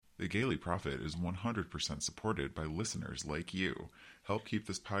Gayly Prophet is 100% supported by listeners like you. Help keep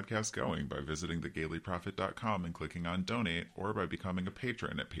this podcast going by visiting thegaylyprophet.com and clicking on donate, or by becoming a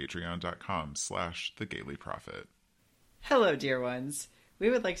patron at patreon.com/thegaylyprophet. Hello, dear ones. We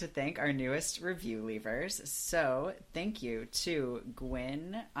would like to thank our newest review leavers. So thank you to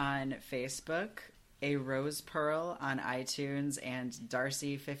Gwyn on Facebook, A Rose Pearl on iTunes, and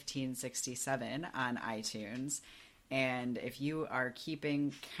Darcy1567 on iTunes. And if you are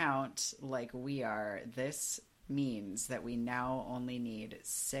keeping count like we are, this means that we now only need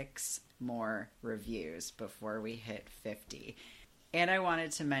 6 more reviews before we hit 50. And I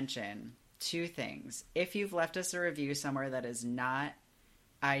wanted to mention 2 things. If you've left us a review somewhere that is not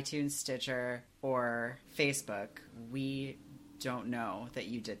iTunes, Stitcher, or Facebook, we don't know that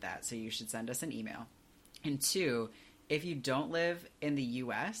you did that, so you should send us an email. And 2, if you don't live in the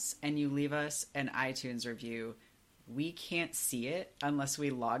US and you leave us an iTunes review, we can't see it unless we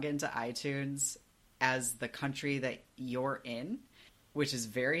log into iTunes as the country that you're in, which is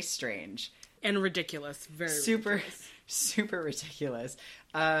very strange. And ridiculous. Very ridiculous. Super ridiculous.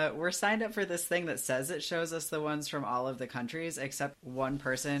 We're signed up for this thing that says it shows us the ones from all of the countries, except one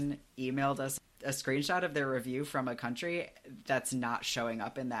person emailed us a screenshot of their review from a country that's not showing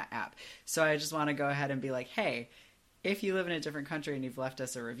up in that app. So I just want to go ahead and be like, hey, if you live in a different country and you've left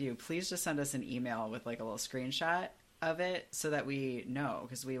us a review, please just send us an email with like a little screenshot of it so that we know,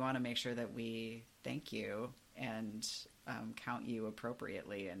 because we want to make sure that we thank you and count you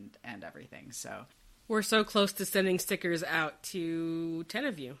appropriately and everything. So we're so close to sending stickers out to 10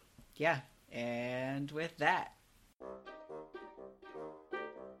 of you. Yeah. And with that,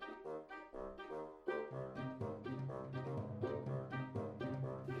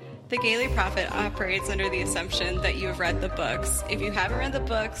 The Gayly Prophet operates under the assumption that you have read the books. If you haven't read the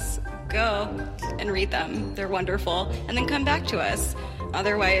books, go and read them. They're wonderful. And then come back to us.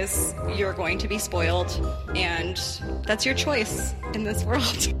 Otherwise, you're going to be spoiled. And that's your choice in this world.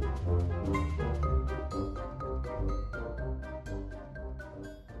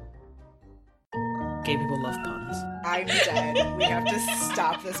 Gay people love puns. I'm dead. We have to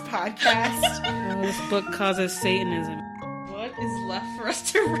stop this podcast. This book causes Satanism. What is left for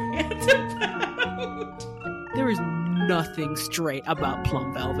us to rant about? There is nothing straight about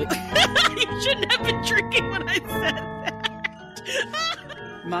Plum Velvet. You shouldn't have been drinking when I said that.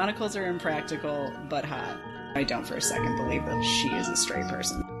 Monocles are impractical, but hot. I don't for a second believe that she is a straight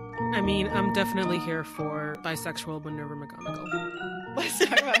person. I mean, I'm definitely here for bisexual Minerva McGonagall. Let's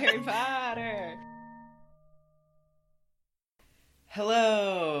talk about Harry Potter.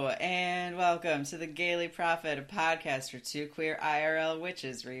 Hello, and welcome to the Gayly Prophet, a podcast for 2 queer IRL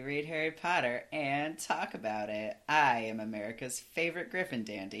witches reread Harry Potter and talk about it. I am America's favorite Griffin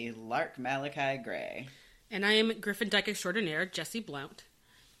dandy, Lark Malachi Gray. And I am Griffin Dyke extraordinaire, Jessie Blount.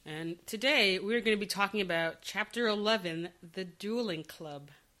 And today we're going to be talking about Chapter 11, The Dueling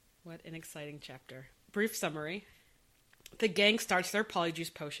Club. What an exciting chapter. Brief summary. The gang starts their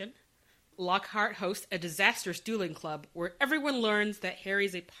polyjuice potion. Lockhart hosts a disastrous dueling club where everyone learns that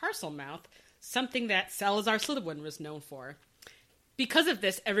Harry's a parcel mouth, something that Salazar Slytherin was known for. Because of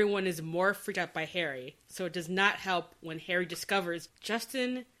this, everyone is more freaked out by Harry, so it does not help when Harry discovers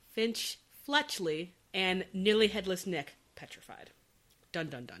Justin Finch Fletchley and Nearly Headless Nick petrified. Dun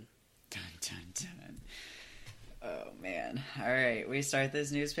dun dun. Dun dun dun. Oh man. Alright, we start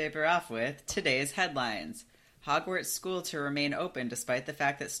this newspaper off with today's headlines. Hogwarts school to remain open despite the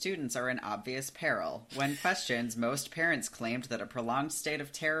fact that students are in obvious peril. When questioned, most parents claimed that a prolonged state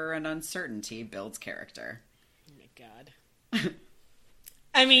of terror and uncertainty builds character. Oh my god.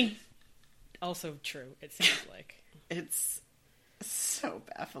 I mean, also true, it seems like. It's so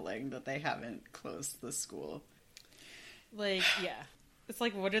baffling that they haven't closed the school. Like, yeah. It's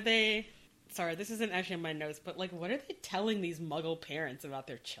like, what are they... Sorry, this isn't actually in my notes, but like, what are they telling these muggle parents about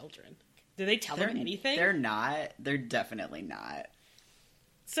their children? Do they tell them anything? They're not. They're definitely not.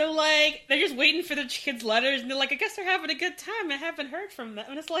 So, like, they're just waiting for the kids' letters, and they're like, I guess they're having a good time. I haven't heard from them.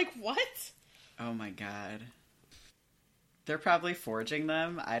 And it's like, what? Oh, my God. They're probably forging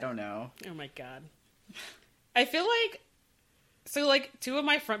them. I don't know. Oh, my God. I feel like... So, like, 2 of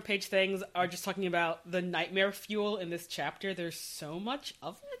my front page things are just talking about the nightmare fuel in this chapter. There's so much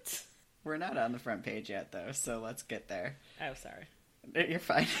of it. We're not on the front page yet, though, so let's get there. Oh, sorry. You're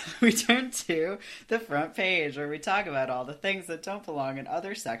fine. We turn to the front page where we talk about all the things that don't belong in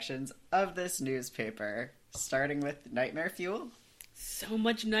other sections of this newspaper, starting with nightmare fuel. So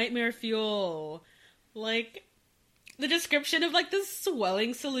much nightmare fuel. Like, the description of, like, the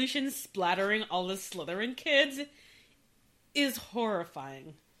swelling solution splattering all the Slytherin kids is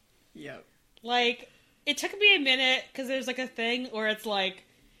horrifying. Yep. Like, it took me a minute, because there's, like, a thing where it's, like,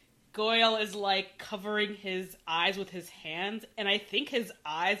 Goyle is, like, covering his eyes with his hands, and I think his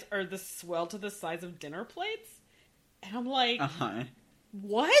eyes are swelled to the size of dinner plates. And I'm like,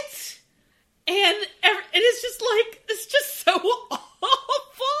 what? And it is just, like, it's just so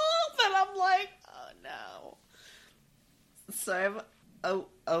awful that I'm like, oh, no. So I have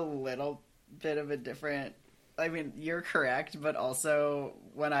a little bit of a different... I mean, you're correct, but also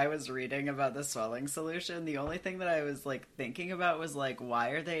when I was reading about the swelling solution, the only thing that I was, like, thinking about was, like,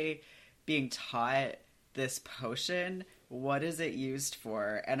 why are they being taught this potion? What is it used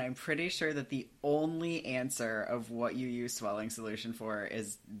for? And I'm pretty sure that the only answer of what you use swelling solution for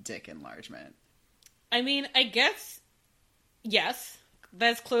is dick enlargement. I mean, I guess, yes,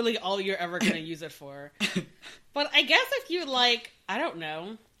 that's clearly all you're ever going to use it for. But I guess if you, like, I don't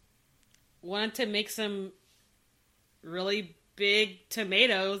know, wanted to make some really big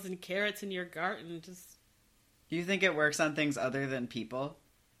tomatoes and carrots in your garden, just... Do you think it works on things other than people?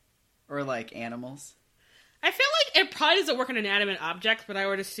 Or, like, animals? I feel like it probably doesn't work on inanimate objects, but I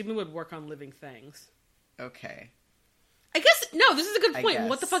would assume it would work on living things. Okay. I guess, no, this is a good point. guess.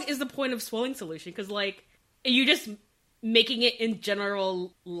 What the fuck is the point of swelling solution? Because, like, are you just making it in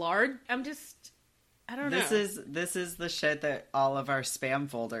general lard? I don't know. This is the shit that all of our spam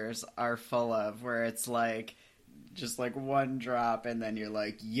folders are full of, where it's like, just like one drop, and then you're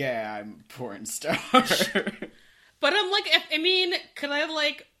like, yeah, I'm a porn star. But I'm like, I mean, could I,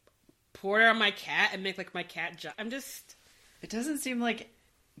 like, pour it on my cat and make, like, my cat jump? It doesn't seem like...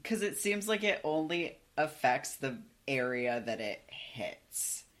 Because it seems like it only affects the area that it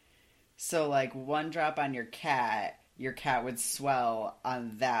hits. So, like, one drop on your cat would swell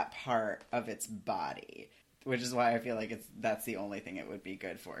on that part of its body. Which is why I feel like that's the only thing it would be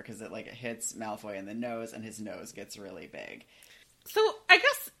good for. Because it hits Malfoy in the nose, and his nose gets really big. So, I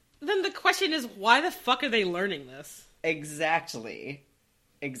guess then the question is, why the fuck are they learning this? Exactly.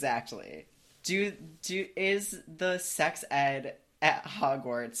 Is the sex ed at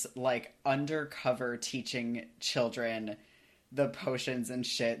Hogwarts, like, undercover teaching children the potions and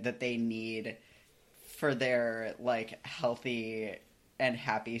shit that they need for their, like, healthy and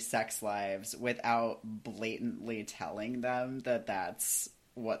happy sex lives without blatantly telling them that that's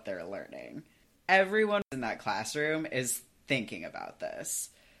what they're learning? Everyone in that classroom is thinking about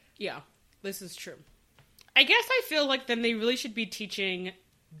this. Yeah, this is true. I guess I feel like then they really should be teaching,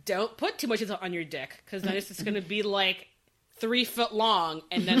 don't put too much on your dick, because then it's just going to be, like, 3 foot long,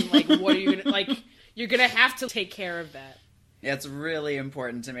 and then, like, what are you going to, like, you're going to have to take care of that. Yeah, it's really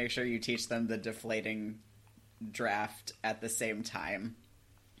important to make sure you teach them the deflating draft at the same time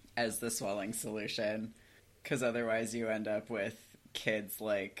as the swelling solution, because otherwise you end up with kids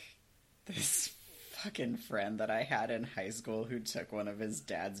like this fucking friend that I had in high school who took one of his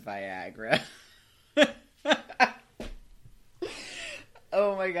dad's Viagra.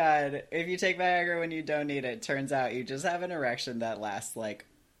 Oh my god. If you take Viagra when you don't need it, turns out you just have an erection that lasts, like,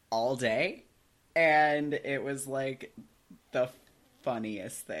 all day. And it was, like, the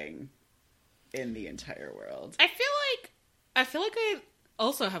funniest thing in the entire world. I feel like I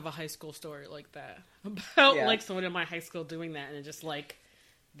also have a high school story like that. About, like, someone in my high school doing that, and it just, like,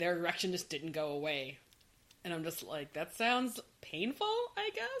 their erection just didn't go away. And I'm just like, that sounds painful, I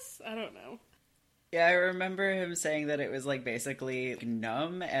guess? I don't know. Yeah, I remember him saying that it was, like, basically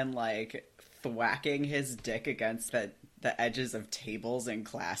numb and, like, thwacking his dick against the edges of tables in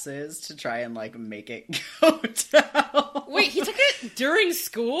classes to try and, like, make it go down. Wait, he took it during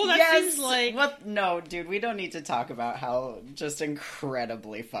school? That seems like... What? No, dude, we don't need to talk about how just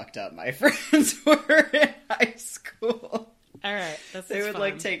incredibly fucked up my friends were in high school. Alright, They would,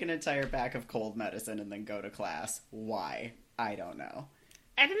 like, take an entire pack of cold medicine and then go to class. Why? I don't know.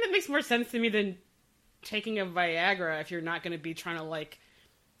 I think that makes more sense to me than taking a Viagra if you're not going to be trying to, like,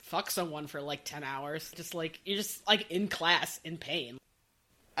 fuck someone for, like, 10 hours. Just, like, you're just, like, in class, in pain.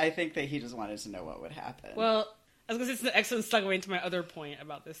 I think that he just wanted to know what would happen. Well, I was going to say it's an excellent segue into my other point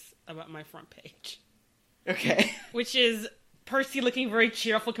about my front page. Okay. Which is Percy looking very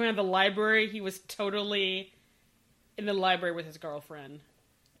cheerful coming out of the library. He was totally in the library with his girlfriend.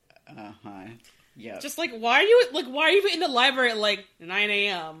 Uh-huh. Yeah. Just like, why are you in the library at like 9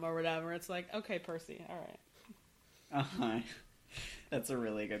 a.m. or whatever? It's like, okay, Percy, all right. Uh-huh. That's a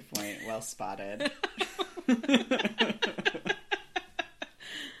really good point. Well spotted.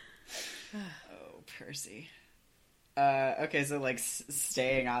 Oh, Percy. Okay, so, like,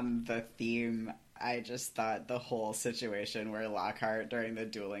 staying on the theme, I just thought the whole situation where Lockhart during the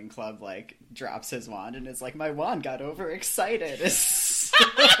dueling club, like, drops his wand and is like, my wand got overexcited. Is so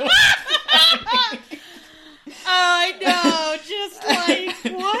I know, just like,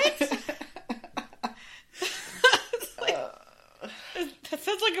 what? That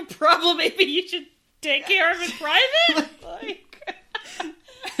sounds like a problem, maybe you should take care of it private?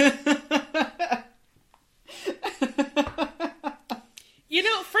 You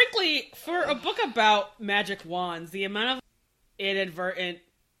know, frankly, for a book about magic wands, the amount of inadvertent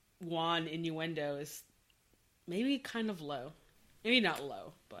wand innuendo is maybe kind of low. Maybe not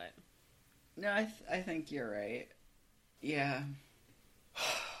low, but... No, I think you're right. Yeah.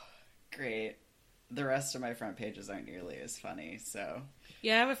 Great. The rest of my front pages aren't nearly as funny, so...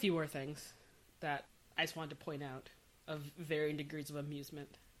 Yeah, I have a few more things that I just wanted to point out of varying degrees of amusement.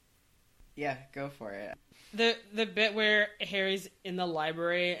 Yeah, go for it. The bit where Harry's in the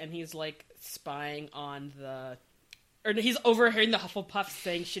library and he's, like, spying on the... Or he's overhearing the Hufflepuffs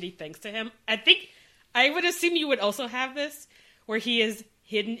saying shitty things to him. I would assume you would also have this, where he is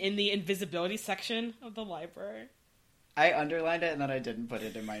hidden in the invisibility section of the library. I underlined it and then I didn't put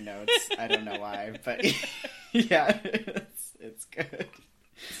it in my notes. I don't know why, but yeah, it's good.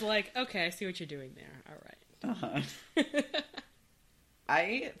 It's like, okay, I see what you're doing there. All right. Uh-huh.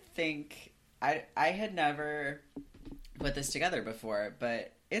 I think I had never put this together before,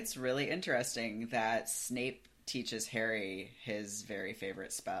 but it's really interesting that Snape teaches Harry his very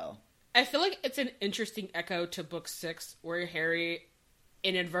favorite spell. I feel like it's an interesting echo to book 6, where Harry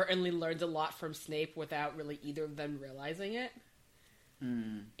inadvertently learns a lot from Snape without really either of them realizing it.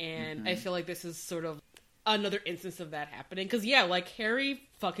 And I feel like this is sort of another instance of that happening. Because, yeah, like, Harry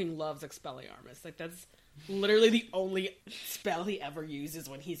fucking loves Expelliarmus. Like, that's literally the only spell he ever uses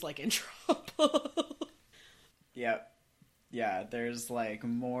when he's, like, in trouble. Yep. Yeah, there's, like,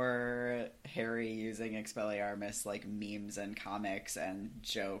 more Harry using Expelliarmus, like, memes and comics and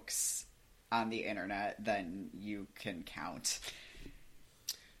jokes on the internet than you can count.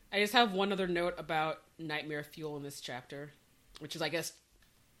 I just have one other note about nightmare fuel in this chapter, which is, I guess,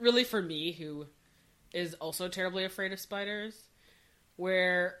 really for me, who is also terribly afraid of spiders,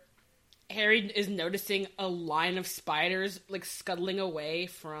 where Harry is noticing a line of spiders, like, scuttling away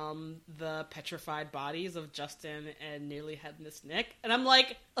from the petrified bodies of Justin and nearly headless Nick. And I'm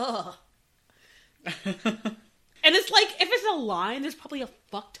like, ugh. And it's like, if it's a line, there's probably a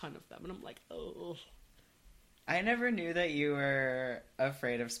fuck ton of them. And I'm like, oh. I never knew that you were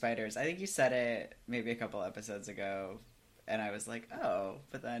afraid of spiders. I think you said it maybe a couple episodes ago, and I was like, oh.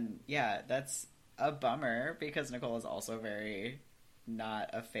 But then, yeah, that's a bummer, because Nicole is also very... not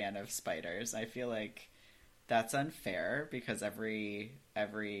a fan of spiders. I feel like that's unfair, because every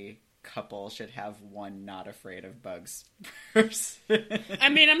couple should have one not afraid of bugs person. I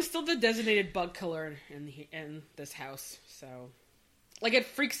mean, I'm still the designated bug killer in this house, so like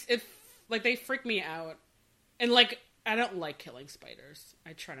they freak me out, and like I don't like killing spiders.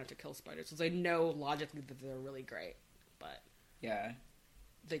 I try not to kill spiders because I know logically that they're really great, but yeah,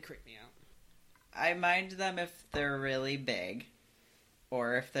 they creep me out. I mind them if they're really big.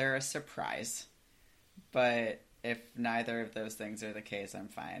 Or if they're a surprise. But if neither of those things are the case, I'm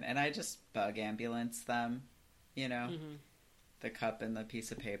fine. And I just bug ambulance them, you know? Mm-hmm. The cup and the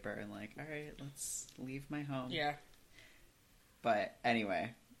piece of paper, and like, all right, let's leave my home. Yeah. But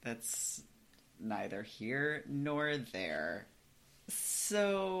anyway, that's neither here nor there.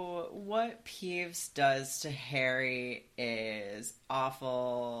 So what Peeves does to Harry is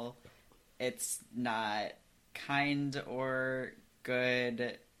awful. It's not kind or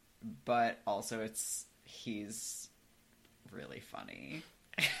good, but also he's really funny.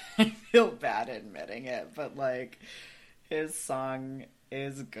 I feel bad admitting it, but like his song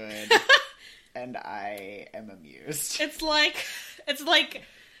is good and I am amused. It's like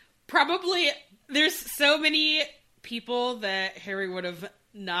probably there's so many people that Harry would have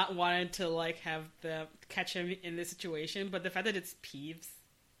not wanted to like have them catch him in this situation, but the fact that it's Peeves.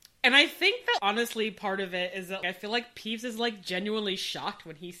 And I think that, honestly, part of it is that I feel like Peeves is, like, genuinely shocked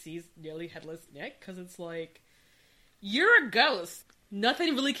when he sees nearly headless Nick, because it's like, you're a ghost.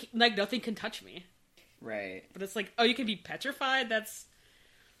 Nothing can touch me. Right. But it's like, oh, you can be petrified? That's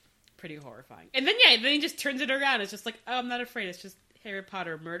pretty horrifying. And then, then he just turns it around. It's just like, oh, I'm not afraid. It's just Harry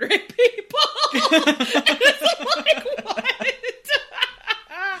Potter murdering people. And it's like, what?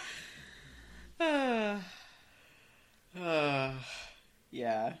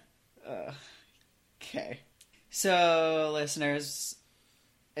 Yeah. Okay. So, listeners,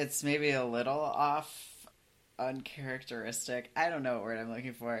 it's maybe a little off, uncharacteristic. I don't know what word I'm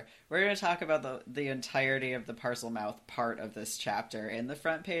looking for. We're going to talk about the entirety of the parcel mouth part of this chapter in the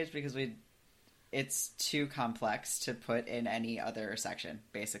front page because it's too complex to put in any other section,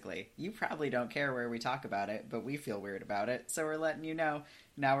 basically. You probably don't care where we talk about it, but we feel weird about it, so we're letting you know.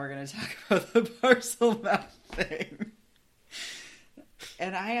 Now we're going to talk about the parcel mouth thing.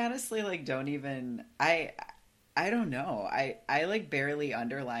 And I honestly, like, don't even... I don't know. I like barely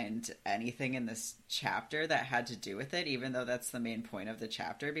underlined anything in this chapter that had to do with it, even though that's the main point of the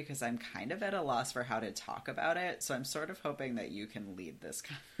chapter, because I'm kind of at a loss for how to talk about it. So I'm sort of hoping that you can lead this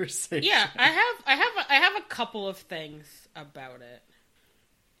conversation. Yeah, I have a couple of things about it.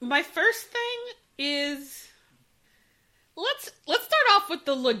 My first thing is let's start off with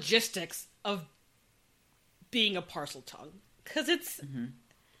the logistics of being a parcel tongue, because it's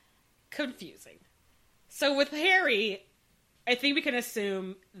confusing. So with Harry, I think we can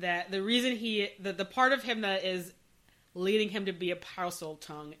assume that the reason the part of him that is leading him to be a parcel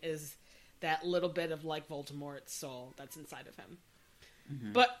tongue is that little bit of like Voldemort's soul that's inside of him.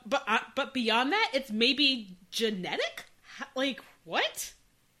 Mm-hmm. But beyond that, it's maybe genetic. Like what?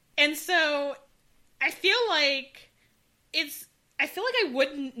 And so I feel like I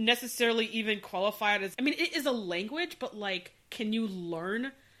wouldn't necessarily even qualify it as. I mean, it is a language, but like, can you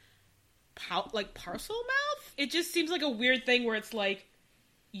learn? Like parcel mouth? It just seems like a weird thing where it's like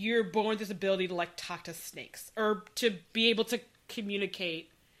you're born with this ability to like talk to snakes or to be able to communicate,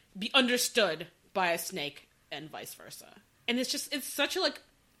 be understood by a snake and vice versa. And it's such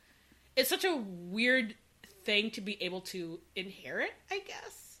a weird thing to be able to inherit, I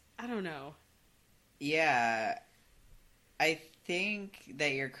guess. I don't know. Yeah. I think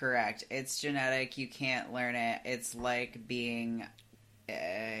that you're correct. It's genetic. You can't learn it. It's like being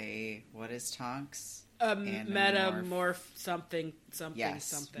what is Tonks? Metamorph something. Yes,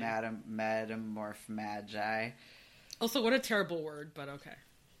 something. Metamorph magi. Also, what a terrible word, but okay.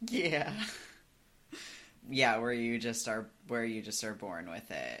 Yeah. Yeah, where you just are born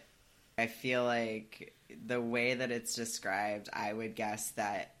with it. I feel like the way that it's described, I would guess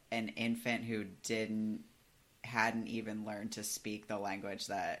that an infant who hadn't even learned to speak the language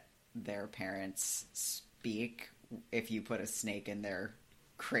that their parents speak, if you put a snake in their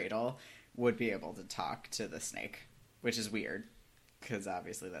cradle, would be able to talk to the snake, which is weird because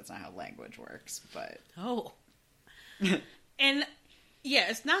obviously that's not how language works. But and yeah,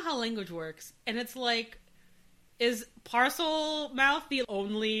 it's not how language works. And it's like, is parcel mouth the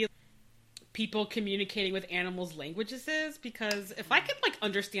only people communicating with animals' languages is? Because if I could like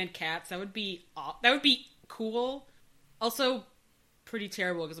understand cats, that would be cool. Also, pretty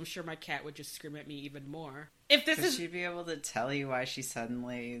terrible because I'm sure my cat would just scream at me even more. If this is, she'd be able to tell you why she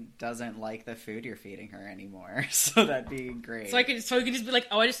suddenly doesn't like the food you're feeding her anymore. So that'd be great. So you could just be like,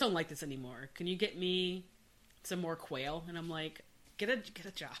 "Oh, I just don't like this anymore. Can you get me some more quail?" And I'm like, "Get a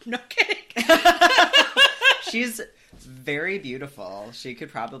job." No kidding. She's very beautiful. She could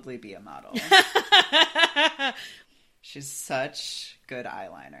probably be a model. She's such good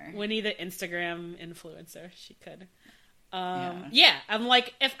eyeliner. Winnie the Instagram influencer. She could. Yeah, I'm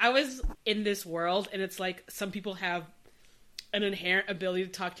like, if I was in this world and it's like some people have an inherent ability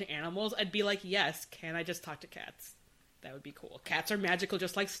to talk to animals, I'd be like, yes, can I just talk to cats? That would be cool. Cats are magical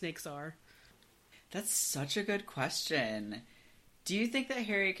just like snakes are. That's such a good question. Do you think that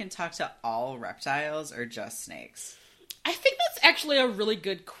Harry can talk to all reptiles or just snakes? I think that's actually a really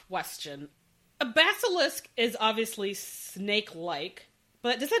good question. A basilisk is obviously snake-like,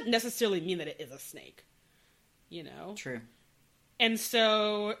 but it doesn't necessarily mean that it is a snake. You know? True. And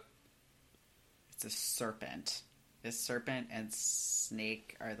so... It's a serpent. Is serpent and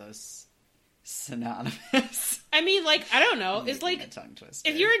snake, are those synonymous? I mean, like, I don't know. It's like, a tongue twister.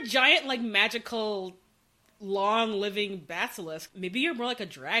 If you're a giant, like, magical, long-living basilisk, maybe you're more like a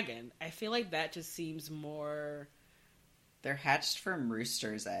dragon. I feel like that just seems more... They're hatched from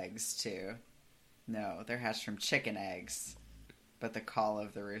rooster's eggs, too. No, they're hatched from chicken eggs. But the call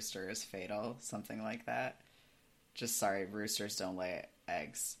of the rooster is fatal. Something like that. Just sorry, roosters don't lay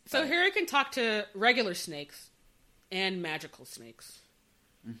eggs. So Harry can talk to regular snakes and magical snakes.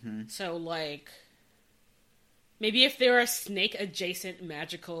 Mm-hmm. So, like, maybe if there are snake-adjacent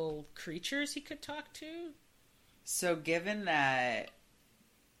magical creatures he could talk to? So given that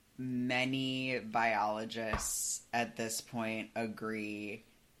many biologists at this point agree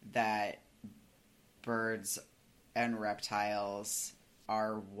that birds and reptiles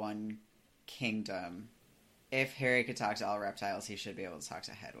are one kingdom, if Harry could talk to all reptiles, he should be able to talk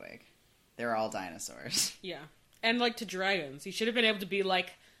to Hedwig. They're all dinosaurs. Yeah. And, like, to dragons. He should have been able to be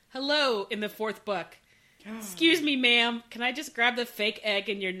like, hello, in the fourth book. Excuse me, ma'am. Can I just grab the fake egg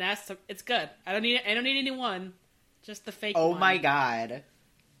in your nest? It's good. I don't need any one. Just the fake one. Oh my god.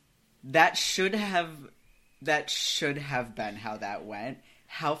 That should have been how that went.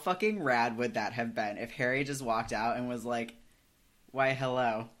 How fucking rad would that have been if Harry just walked out and was like, why,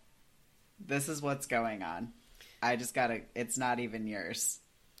 hello. This is what's going on. I just it's not even yours.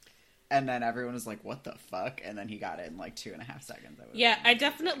 And then everyone was like, what the fuck? And then he got it in like 2.5 seconds. Yeah, I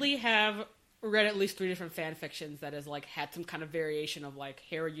definitely have read at least 3 different fan fictions that has, like, had some kind of variation of, like,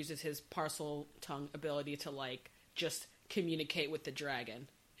 Harry uses his parcel tongue ability to, like, just communicate with the dragon.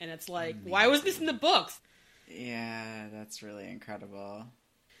 And it's like, why was this in the books? Yeah, that's really incredible.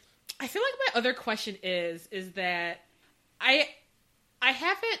 I feel like my other question is that I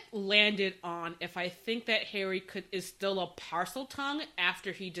haven't landed on if I think that Harry is still a parcel tongue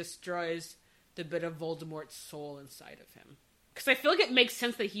after he destroys the bit of Voldemort's soul inside of him. Because I feel like it makes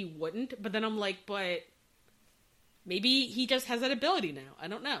sense that he wouldn't, but then I'm like, but maybe he just has that ability now. I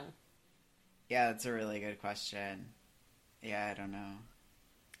don't know. Yeah, that's a really good question. Yeah, I don't know.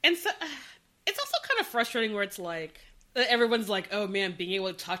 And so, it's also kind of frustrating where it's like, everyone's like, oh man, being able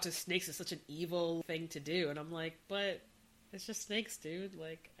to talk to snakes is such an evil thing to do. And I'm like, but it's just snakes, dude.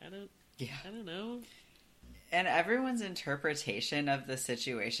 Like, I don't know. And everyone's interpretation of the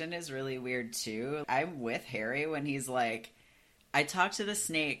situation is really weird too. I'm with Harry when he's like, I talked to the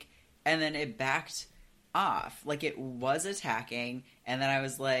snake and then it backed off. Like, it was attacking and then I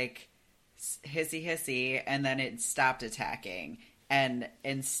was like, hissy hissy, and then it stopped attacking. And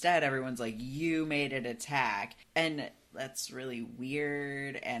instead everyone's like, you made it attack. And that's really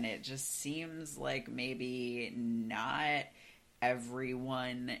weird, and it just seems like maybe not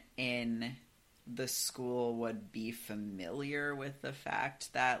everyone in the school would be familiar with the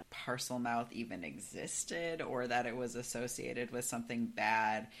fact that Parselmouth even existed or that it was associated with something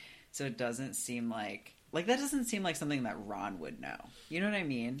bad. So it doesn't seem like that doesn't seem like something that Ron would know. You know what I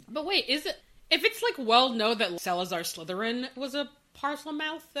mean? But wait, is it, if it's like well known that Salazar Slytherin was a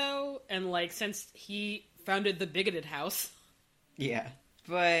Parselmouth though, and like since he founded the bigoted house. Yeah.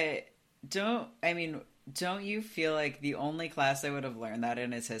 But don't you feel like the only class I would have learned that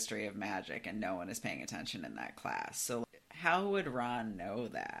in is history of magic, and no one is paying attention in that class? So how would Ron know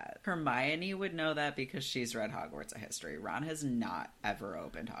that? Hermione would know that because she's read Hogwarts of History. Ron has not ever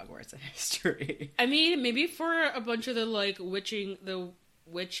opened Hogwarts of History. I mean, maybe for a bunch of the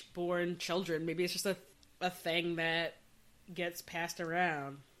witch-born children, maybe it's just a thing that gets passed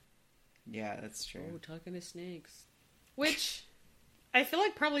around. Yeah, that's true. Oh, talking to snakes. Which I feel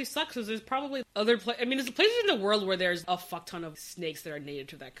like probably sucks, because there's probably other there's places in the world where there's a fuck ton of snakes that are native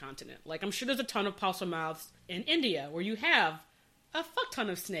to that continent. Like, I'm sure there's a ton of Parselmouths in India where you have a fuck ton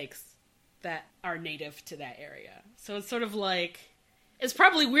of snakes that are native to that area. So it's sort of like, it's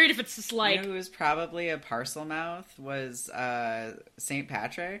probably weird if it's just like... You know who was probably a Parselmouth was St.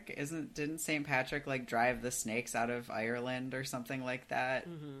 Patrick. Didn't St. Patrick, like, drive the snakes out of Ireland or something like that?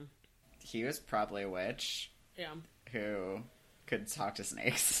 Mm-hmm. He was probably a witch. Yeah. Who could talk to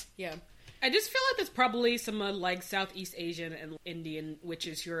snakes. Yeah. I just feel like there's probably some, like, Southeast Asian and Indian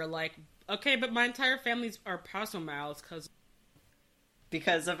witches who are like, okay, but my entire families are Parselmouths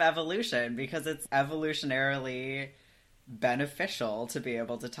because of evolution. Because it's evolutionarily beneficial to be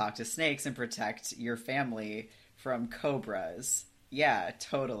able to talk to snakes and protect your family from cobras. Yeah,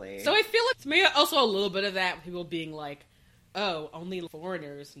 totally. So I feel like it's maybe also a little bit of that, people being like, oh, only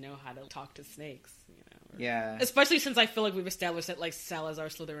foreigners know how to talk to snakes, you know? Yeah. Especially since I feel like we've established that, like, Salazar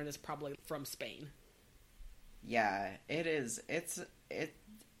Slytherin is probably from Spain. Yeah, it is. It's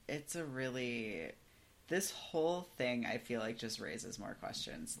a really... This whole thing, I feel like, just raises more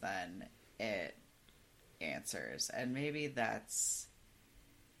questions than it answers. And maybe that's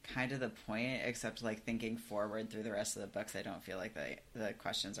kind of the point, except, like, thinking forward through the rest of the books, I don't feel like the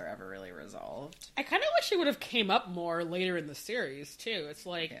questions are ever really resolved. I kind of wish it would have came up more later in the series, too. It's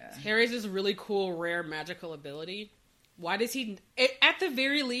like, Harry's this really cool, rare magical ability. Why does he... at the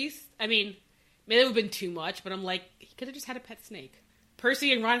very least, I mean, maybe it would have been too much, but I'm like, he could have just had a pet snake.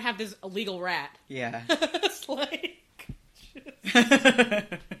 Percy and Ron have this illegal rat. Yeah. It's like...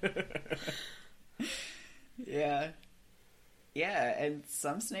 Yeah. Yeah, and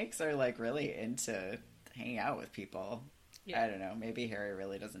some snakes are, like, really into hanging out with people. Yeah. I don't know. Maybe Harry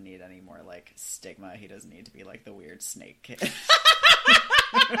really doesn't need any more, like, stigma. He doesn't need to be, like, the weird snake kid.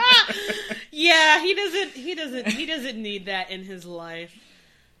 Yeah, he doesn't need that in his life.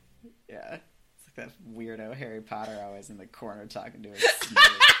 Yeah. It's like that weirdo Harry Potter always in the corner talking to a snake.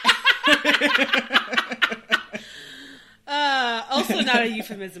 Also not a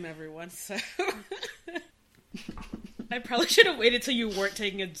euphemism, everyone, so... I probably should have waited till you weren't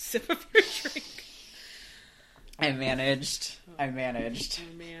taking a sip of your drink. I managed oh,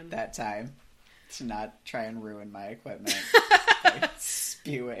 man. that time to not try and ruin my equipment by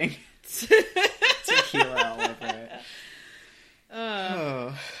spewing tequila all over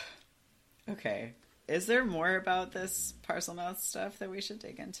it. Okay. Is there more about this Parselmouth stuff that we should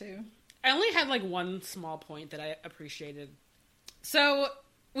dig into? I only had, like, one small point that I appreciated. So,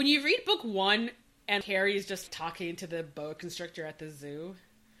 when you read book 1... and Harry is just talking to the boa constrictor at the zoo,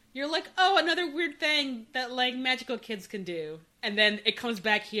 You're like, oh, another weird thing that, like, magical kids can do. And then it comes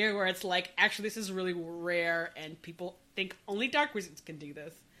back here where it's like, actually, this is really rare, and people think only dark wizards can do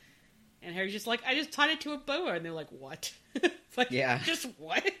this. And Harry's just like, I just tied it to a boa. And they're like, what? It's like, yeah. Just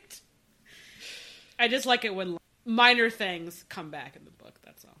what? I just like it when minor things come back in the book,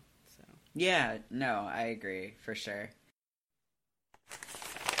 that's all. So. Yeah, no, I agree, for sure.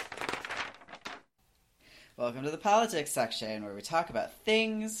 Welcome to the politics section, where we talk about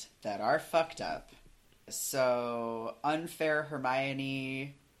things that are fucked up. So, unfair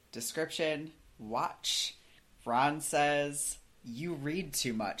Hermione description, watch. Ron says, you read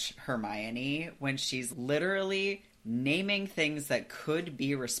too much, Hermione, when she's literally naming things that could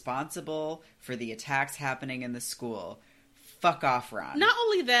be responsible for the attacks happening in the school. Fuck off, Ron. Not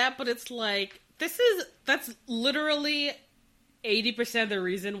only that, but it's like, that's literally 80% of the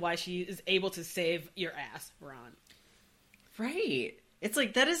reason why she is able to save your ass, Ron. Right. It's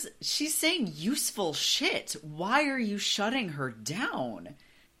like, she's saying useful shit. Why are you shutting her down?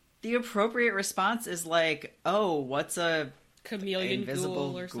 The appropriate response is like, oh, what's a chameleon invisible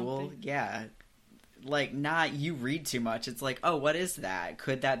ghoul or ghoul? something? Yeah. Like, not you read too much. It's like, oh, what is that?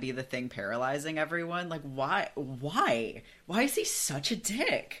 Could that be the thing paralyzing everyone? Like, why? Why is he such a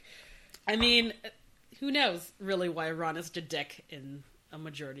dick? I mean, who knows really why Ron is a dick in a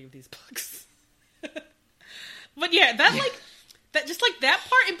majority of these books. But yeah, that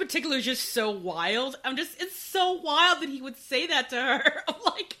part in particular is just so wild. It's so wild that he would say that to her. I'm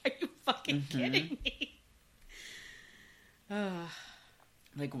like, are you fucking kidding me?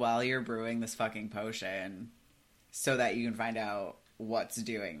 Like, while you're brewing this fucking potion so that you can find out what's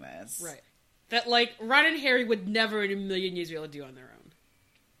doing this. Right. That, like, Ron and Harry would never in a million years be able to do on their own.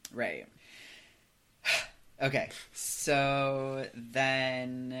 Right. Okay. So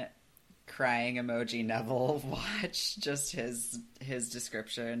then crying emoji Neville watch just his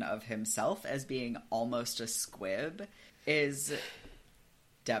description of himself as being almost a squib is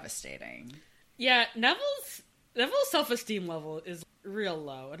devastating. Yeah, Neville's self-esteem level is real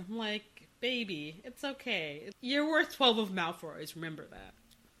low, and I'm like, baby, it's okay. You're worth 12 of Malfoy's, remember that.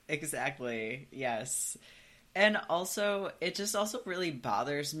 Exactly, yes. And also, it just also really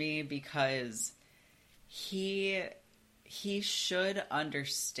bothers me because he should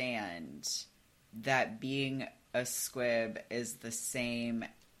understand that being a squib is the same,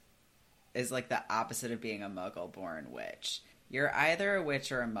 is like the opposite of being a muggle-born witch. You're either a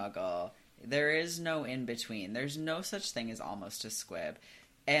witch or a muggle. There is no in-between. There's no such thing as almost a squib.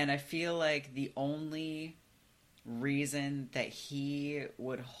 And I feel like the only reason that he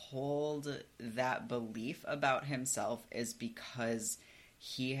would hold that belief about himself is because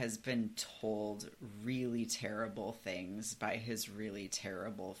he has been told really terrible things by his really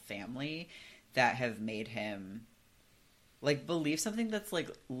terrible family that have made him, like, believe something that's,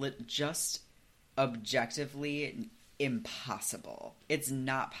 like, just objectively impossible. It's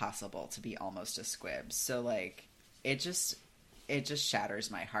not possible to be almost a squib. So, like, it just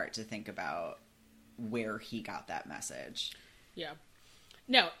shatters my heart to think about where he got that message. Yeah.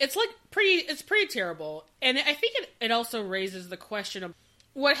 No, it's pretty terrible. And I think it also raises the question of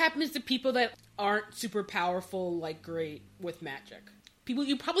what happens to people that aren't super powerful, like, great with magic.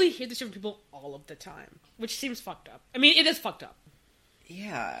 You probably hear this from people all of the time, which seems fucked up. I mean, it is fucked up.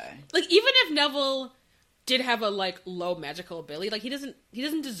 Yeah. Like, even if Neville did have a, like, low magical ability, like, he doesn't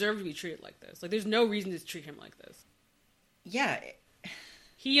deserve to be treated like this. Like, there's no reason to treat him like this. Yeah.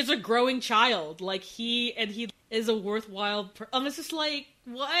 He is a growing child. Like, he is a worthwhile it's just like,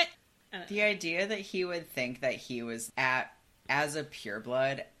 what? The idea that he would think that he was as a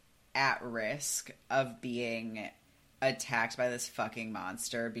pureblood at risk of being attacked by this fucking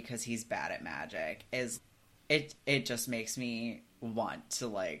monster because he's bad at magic is, it just makes me want to,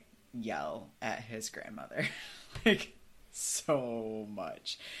 like, yell at his grandmother. Like, so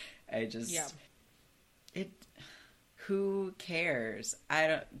much. Who cares? I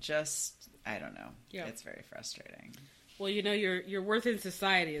don't know. Yeah. It's very frustrating. Well, you know, your worth in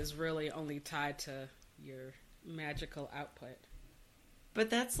society is really only tied to your magical output. But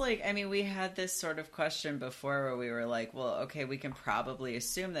that's like, I mean, we had this sort of question before where we were like, well, okay, we can probably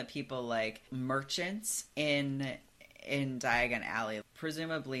assume that people like merchants in Diagon Alley,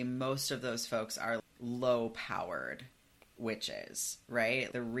 presumably most of those folks are low-powered witches,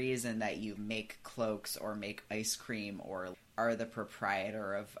 right? The reason that you make cloaks or make ice cream or are the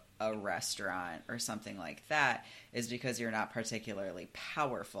proprietor of a restaurant or something like that is because you're not particularly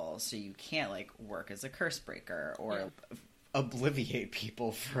powerful, so you can't, like, work as a curse breaker or obliviate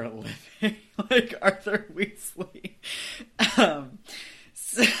people for a living like Arthur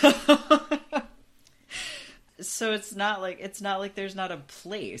So it's not like there's not a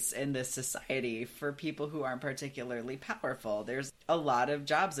place in this society for people who aren't particularly powerful. There's a lot of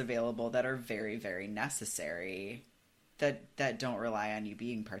jobs available that are very, very necessary that don't rely on you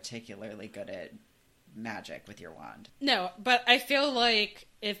being particularly good at magic with your wand. No, but I feel like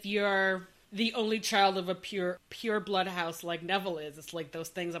if you're the only child of a pure blood house like Neville is, it's like those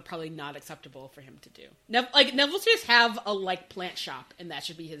things are probably not acceptable for him to do. Neville should just have a plant shop, and that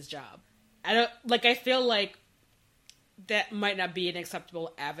should be his job. I feel like that might not be an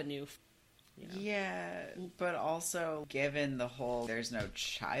acceptable avenue. You know? Yeah, but also given the whole there's no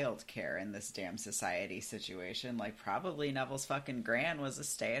child care in this damn society situation, probably Neville's fucking gran was a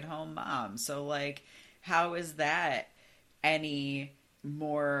stay-at-home mom. So how is that any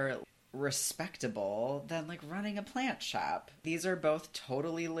more respectable than running a plant shop? These are both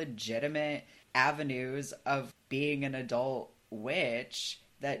totally legitimate avenues of being an adult witch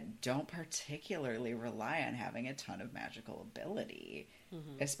that don't particularly rely on having a ton of magical ability,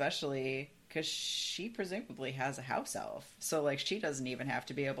 especially because she presumably has a house elf. So, she doesn't even have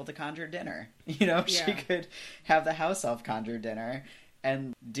to be able to conjure dinner. She could have the house elf conjure dinner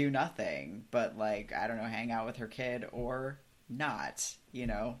and do nothing but, I don't know, hang out with her kid or not,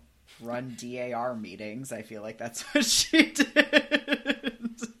 run DAR meetings. I feel like that's what she did.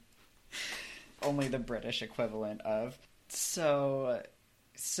 Only the British equivalent of. So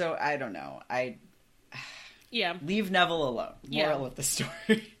I don't know. Leave Neville alone. Moral of the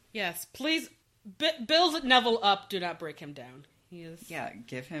story. Yes, please build Neville up. Do not break him down. He is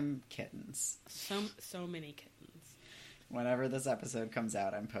give him kittens. So many kittens. Whenever this episode comes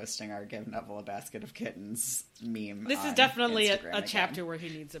out, I'm posting our "Give Neville a basket of kittens" meme. This is definitely a chapter where he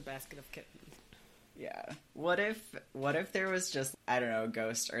needs a basket of kittens. Yeah. What if there was just, I don't know, a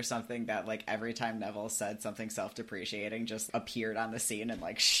ghost or something that every time Neville said something self-depreciating just appeared on the scene and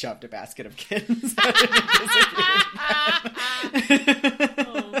shoved a basket of kittens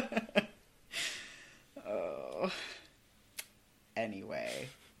Oh. Anyway.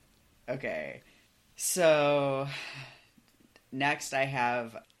 Okay. So next I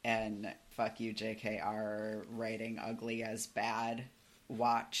have an fuck you JKR writing ugly as bad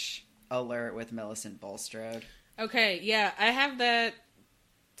watch alert with Millicent Bulstrode. Okay, yeah, I have that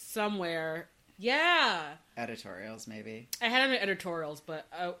somewhere. Yeah. Editorials, maybe. I had it in editorials, but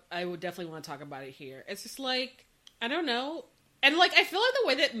I would definitely want to talk about it here. It's just I don't know. And I feel like the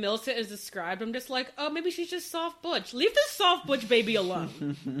way that Millicent is described, I'm just oh, maybe she's just soft butch. Leave this soft butch baby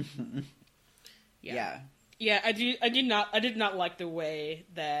alone. Yeah. Yeah, I did not like the way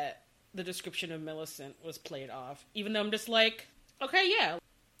that the description of Millicent was played off. Even though I'm just okay, yeah.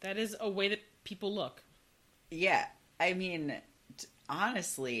 That is a way that people look. Yeah. I mean,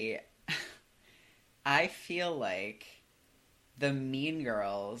 honestly, I feel like the mean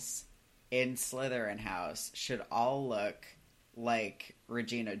girls in Slytherin House should all look like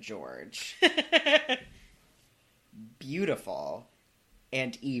Regina George. Beautiful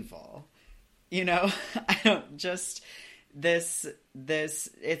and evil. I don't just... This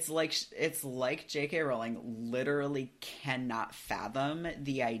it's like J.K. Rowling literally cannot fathom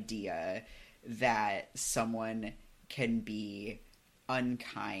the idea that someone can be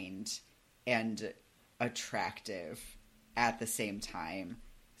unkind and attractive at the same time,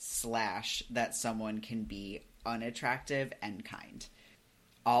 / that someone can be unattractive and kind.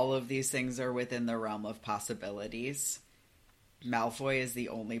 All of these things are within the realm of possibilities. Malfoy is the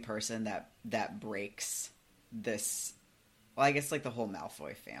only person that breaks this. Well, I guess the whole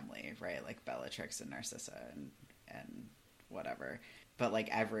Malfoy family, right? Bellatrix and Narcissa and whatever. But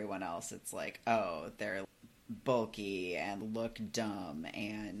everyone else, it's oh, they're bulky and look dumb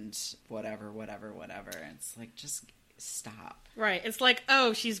and whatever. And it's just stop. Right. It's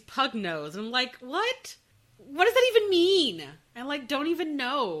oh, she's pug-nosed. I'm what? What does that even mean? I don't even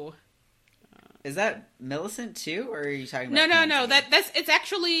know. Is that Millicent too, or are you talking about? No. It's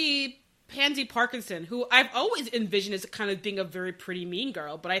actually Pansy Parkinson, who I've always envisioned as kind of being a very pretty mean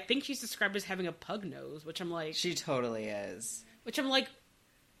girl, but I think she's described as having a pug nose, which I'm she totally is. Which I'm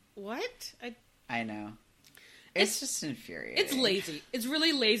what? I know. It's just infuriating. It's lazy. It's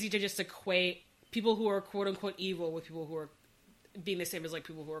really lazy to just equate people who are quote unquote evil with people who are being the same as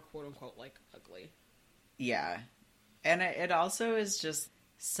people who are quote unquote ugly. Yeah. And it also is just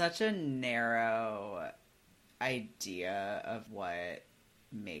such a narrow idea of what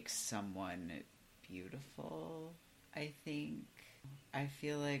makes someone beautiful, I think. I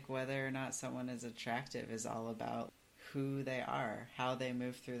feel like whether or not someone is attractive is all about who they are, how they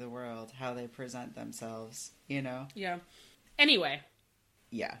move through the world, how they present themselves, Yeah. Anyway.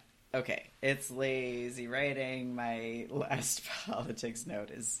 Yeah. Okay. It's lazy writing. My last politics note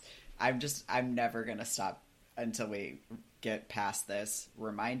is I'm never going to stop until we get past this,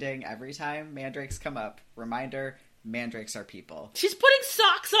 reminding every time mandrakes come up, reminder, mandrakes are people. She's putting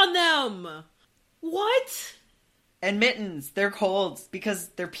socks on them! What? And mittens, they're cold because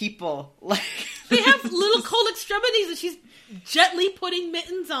they're people. Like they have little cold extremities and she's gently putting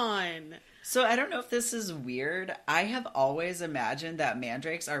mittens on. So I don't know if this is weird. I have always imagined that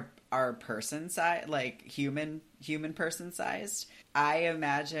mandrakes are person size, like human person sized. I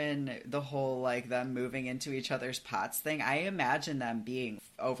imagine the whole like them moving into each other's pots thing. I imagine them being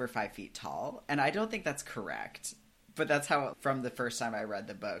over 5 feet tall, and I don't think that's correct. But that's how, from the first time I read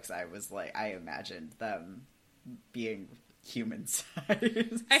the books, I was like, I imagined them being human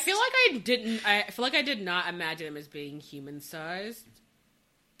sized. I feel like I did not imagine them as being human sized.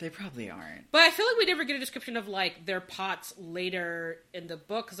 They probably aren't. But I feel like we never get a description of, like, their pots later in the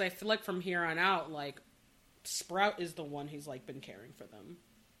book, because I feel like from here on out, like, Sprout is the one who's, like, been caring for them.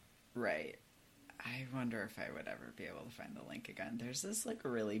 Right. I wonder if I would ever be able to find the link again. There's this, like,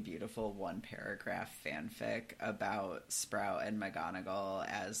 really beautiful one-paragraph fanfic about Sprout and McGonagall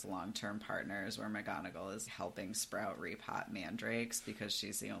as long-term partners, where McGonagall is helping Sprout repot mandrakes because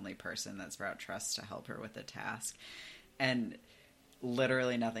she's the only person that Sprout trusts to help her with the task. And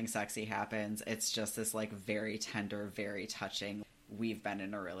literally nothing sexy happens. It's just this, like, very tender, very touching, we've been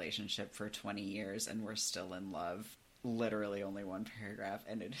in a relationship for 20 years and we're still in love. Literally only one paragraph,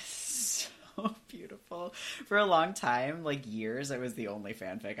 and it is so beautiful. For a long time, like years, it was the only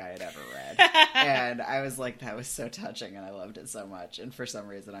fanfic I had ever read. And I was like, that was so touching and I loved it so much. And for some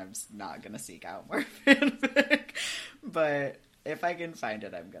reason, I'm not going to seek out more fanfic. But if I can find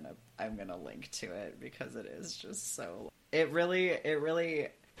it, I'm gonna link to it because it is just so... It really...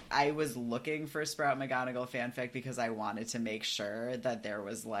 I was looking for Sprout McGonagall fanfic because I wanted to make sure that there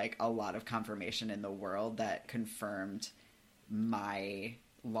was, like, a lot of confirmation in the world that confirmed my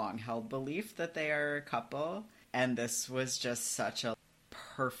long-held belief that they are a couple. And this was just such a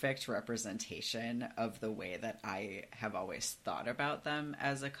perfect representation of the way that I have always thought about them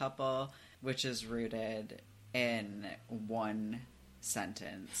as a couple, which is rooted in one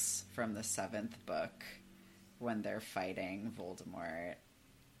sentence from the 7th book when they're fighting Voldemort.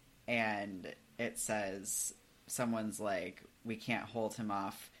 And it says, someone's like, we can't hold him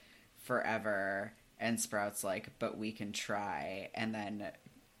off forever. And Sprout's like, but we can try. And then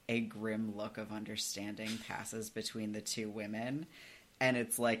a grim look of understanding passes between the two women. And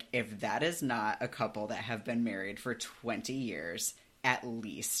it's like, if that is not a couple that have been married for 20 years, at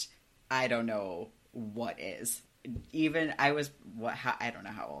least, I don't know what is. Even I don't know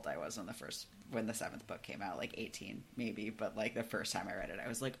how old I was when the 7th book came out, like 18 maybe, but like the first time I read it, I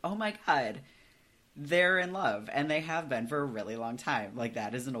was like, oh my god, they're in love, and they have been for a really long time. Like,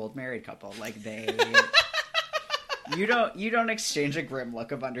 that is an old married couple. Like, they you don't exchange a grim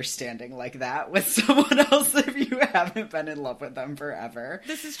look of understanding like that with someone else if you haven't been in love with them forever.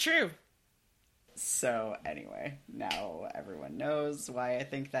 This is true. So anyway, now everyone knows why I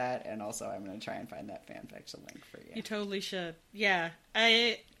think that, and also I'm going to try and find that fanfic to link for you. You totally should. Yeah,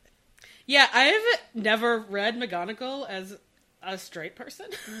 I've never read McGonagall as a straight person.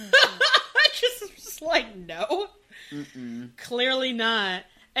 I just like, no. Clearly not.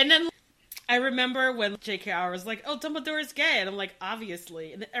 And then I remember when J.K. Rowling was like, oh, Dumbledore is gay. And I'm like,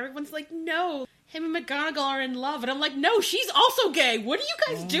 obviously. And then everyone's like, no, him and McGonagall are in love. And I'm like, no, she's also gay. What are you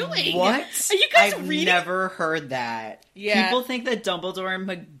guys doing? What? Are you guys I've reading? never heard that. Yeah. People think that Dumbledore and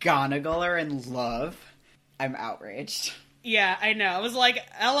McGonagall are in love. I'm outraged. Yeah, I know. I was like,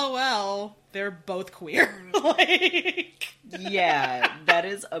 LOL, they're both queer. Like... Yeah, that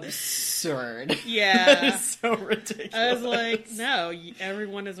is absurd. Yeah. That is so ridiculous. I was like, no,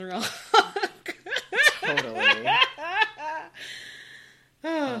 everyone is wrong. Totally.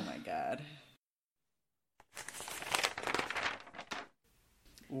 Oh my god.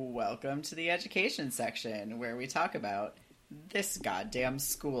 Welcome to the education section, where we talk about this goddamn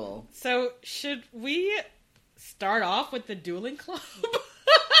school. So, should we start off with the dueling club?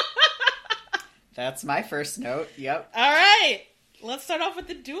 That's my first note, yep. Alright, let's start off with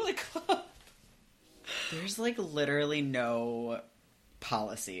the dueling club. There's, like, literally no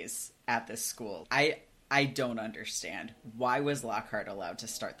policies at this school. I don't understand. Why was Lockhart allowed to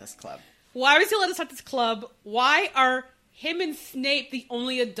start this club? Why was he allowed to start this club? Why are him and Snape the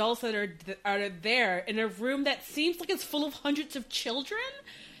only adults that are there in a room that seems like it's full of hundreds of children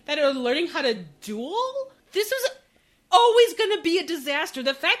that are learning how to duel? This was always going to be a disaster.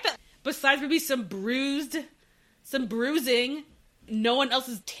 The fact that besides maybe some bruising, no one else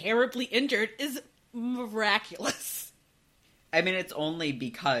is terribly injured is miraculous. I mean, it's only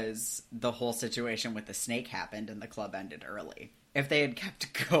because the whole situation with the snake happened and the club ended early. If they had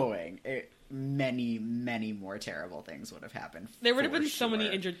kept going, many, many more terrible things would have happened. There would have been for so many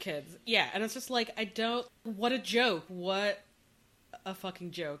sure. injured kids. Yeah, and it's just like, what a joke. What a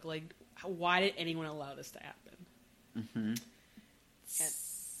fucking joke. Like, why did anyone allow this to happen? Mm-hmm.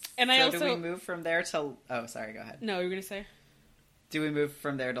 And I so also... do we move from there to... Oh, sorry, go ahead. No, you were going to say? Do we move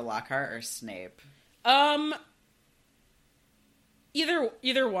from there to Lockhart or Snape?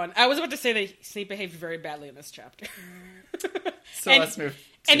 Either one. I was about to say that Snape behaved very badly in this chapter. So let's move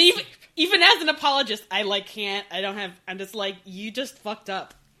to And Snape. even as an apologist, I'm just like, you just fucked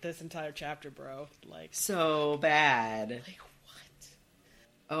up this entire chapter, bro. Like, So bad. like what?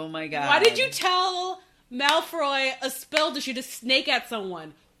 Oh my god. Why did you tell Malfoy a spell to shoot a snake at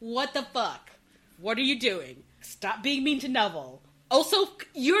someone? What the fuck? What are you doing? Stop being mean to Neville. Also,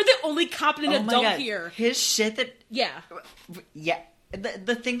 you're the only competent Oh my adult god. here. His shit that... Yeah. Yeah.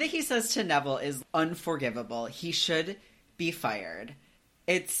 The thing that he says to Neville is unforgivable. He should be fired.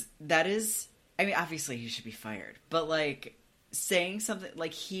 I mean, obviously he should be fired. But, like, saying something...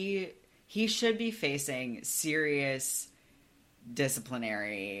 Like, he should be facing serious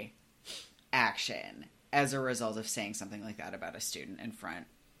disciplinary action as a result of saying something like that about a student in front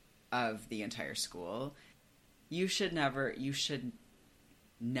of the entire school. You should never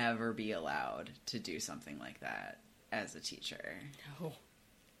be allowed to do something like that as a teacher. No.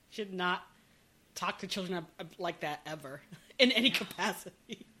 Should not talk to children like that ever. In any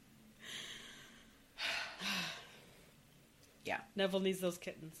capacity. Yeah. Neville needs those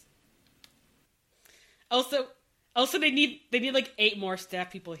kittens. Also they need like 8 more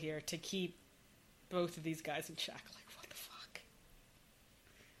staff people here to keep both of these guys in check. Like, what the fuck?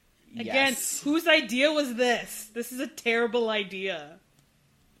 Again, Yes. whose idea was this? This is a terrible idea.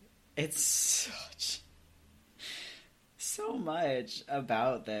 It's so much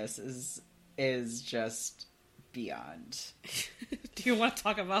about this is just beyond. Do you want to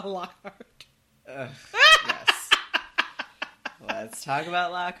talk about Lockhart? Yes. Let's talk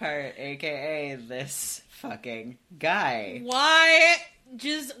about Lockhart, aka this fucking guy. Why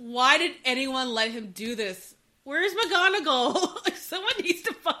did anyone let him do this? Where's McGonagall? Someone needs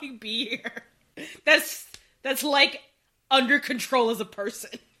to fucking be here. That's like under control as a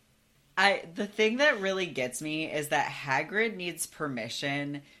person. The thing that really gets me is that Hagrid needs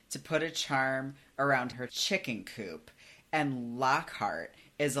permission to put a charm around her chicken coop, and Lockhart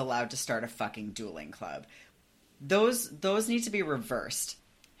is allowed to start a fucking dueling club. Those need to be reversed.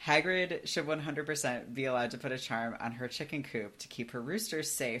 Hagrid should 100% be allowed to put a charm on her chicken coop to keep her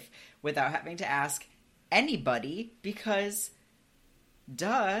roosters safe without having to ask anybody, because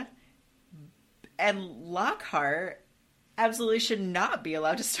duh. And Lockhart absolutely should not be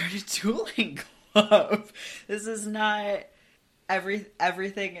allowed to start a dueling club. This is not...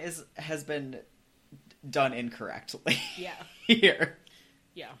 Everything has been done incorrectly. Yeah. Here.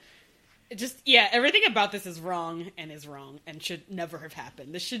 Yeah. Everything about this is wrong and should never have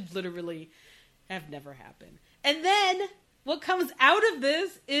happened. This should literally have never happened. And then what comes out of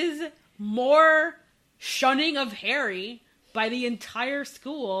this is more shunning of Harry by the entire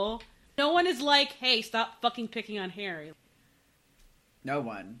school. No one is like, hey, stop fucking picking on Harry. No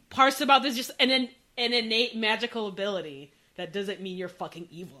one. Parts about this just an innate magical ability. That doesn't mean you're fucking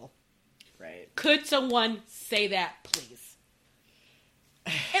evil. Right. Could someone say that, please?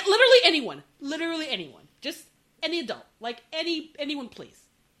 And literally anyone, just any adult, like anyone, please.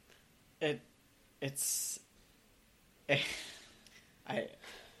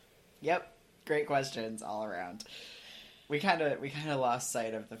 Yep, great questions all around. We kind of lost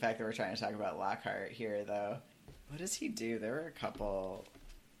sight of the fact that we're trying to talk about Lockhart here, though. What does he do? There were a couple.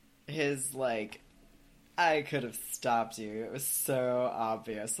 His like, I could have stopped you. It was so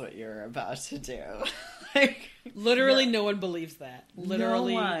obvious what you were about to do. Literally, no one believes that.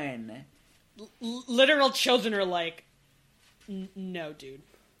 Literally, no one. Literal children are like, no, dude,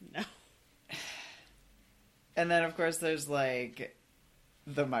 no. And then, of course, there's like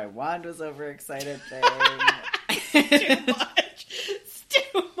the my wand was overexcited thing. Too much. It's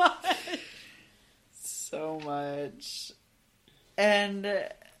too much. So much. And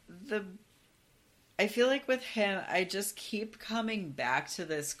I feel like with him, I just keep coming back to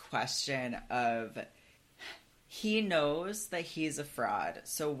this question of, he knows that he's a fraud,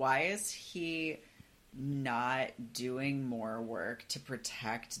 so why is he not doing more work to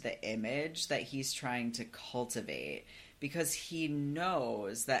protect the image that he's trying to cultivate? Because he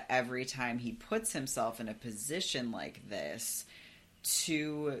knows that every time he puts himself in a position like this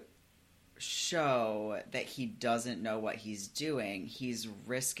to show that he doesn't know what he's doing, he's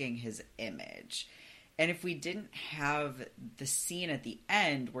risking his image. And if we didn't have the scene at the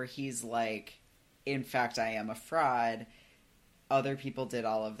end where he's like, in fact, I am a fraud, other people did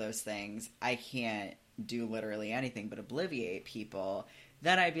all of those things, I can't do literally anything but obliviate people,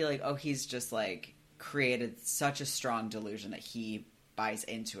 then I'd be like, oh, he's just like created such a strong delusion that he buys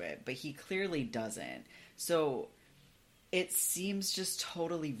into it. But he clearly doesn't. So it seems just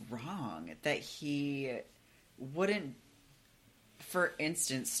totally wrong that he wouldn't, for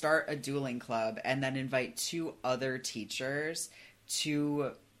instance, start a dueling club and then invite 2 other teachers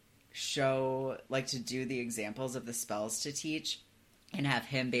to show, like, to do the examples of the spells to teach and have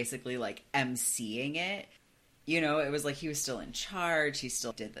him basically, like, emceeing it. You know, it was like he was still in charge, he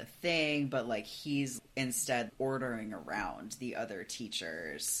still did the thing, but, like, he's instead ordering around the other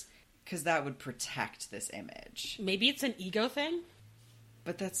teachers because that would protect this image. Maybe it's an ego thing?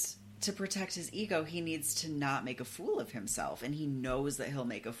 But that's... to protect his ego, he needs to not make a fool of himself, and he knows that he'll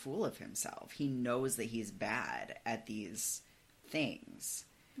make a fool of himself. He knows that he's bad at these things.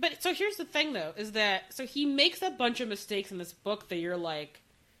 But so here's the thing, though, is that so he makes a bunch of mistakes in this book that you're like,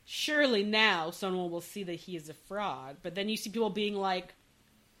 surely now someone will see that he is a fraud. But then you see people being like,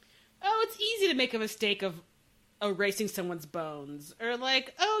 oh, it's easy to make a mistake of erasing someone's bones. Or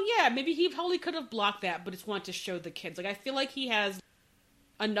like, oh yeah, maybe he totally could have blocked that, but just wanted to show the kids. Like, I feel like he has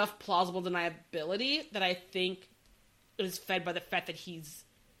enough plausible deniability that I think is fed by the fact that he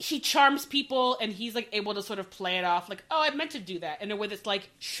charms people and he's like able to sort of play it off like, oh, I meant to do that in a way that's like,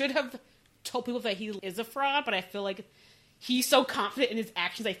 should have told people that he is a fraud, but I feel like he's so confident in his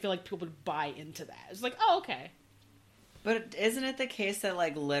actions, I feel like people would buy into that. It's like, oh, okay. But isn't it the case that,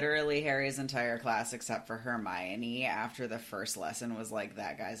 like, literally Harry's entire class, except for Hermione, after the first lesson was like,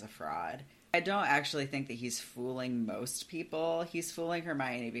 that guy's a fraud? I don't actually think that he's fooling most people. He's fooling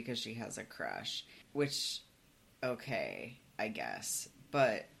Hermione because she has a crush. Which, okay, I guess.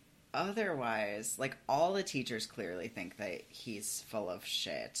 But otherwise, like, all the teachers clearly think that he's full of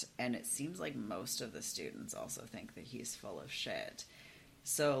shit. And it seems like most of the students also think that he's full of shit.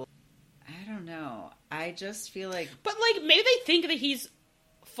 So, I don't know. I just feel like... But, like, maybe they think that he's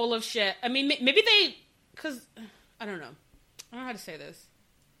full of shit. I mean, maybe they... Because, I don't know. I don't know how to say this.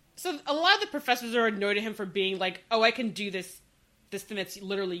 So a lot of the professors are annoyed at him for being like, oh, I can do this thing that's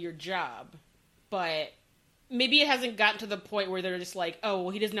literally your job. But maybe it hasn't gotten to the point where they're just like, oh,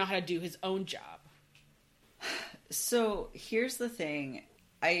 well, he doesn't know how to do his own job. So here's the thing.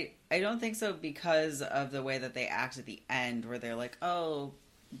 I don't think so because of the way that they act at the end where they're like, oh,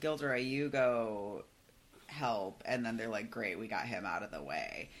 Gilderoy, you go help. And then they're like, great, we got him out of the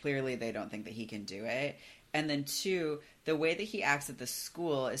way. Clearly they don't think that he can do it. And then 2, the way that he acts at the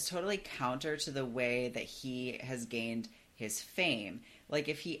school is totally counter to the way that he has gained his fame. Like,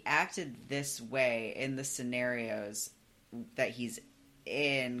 if he acted this way in the scenarios that he's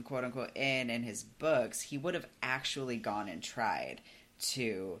in, quote unquote, in his books, he would have actually gone and tried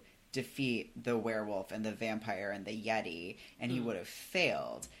to defeat the werewolf and the vampire and the Yeti, and he would have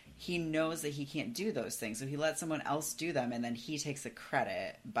failed. He knows that he can't do those things, so he lets someone else do them, and then he takes the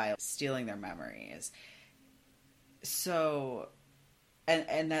credit by stealing their memories. So,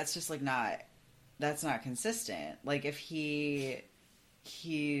 and that's just like that's not consistent. Like, if he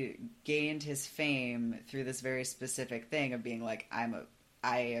gained his fame through this very specific thing of being like,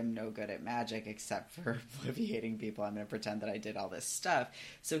 I am no good at magic except for obliviating people. I'm going to pretend that I did all this stuff.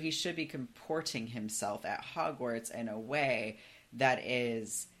 So he should be comporting himself at Hogwarts in a way that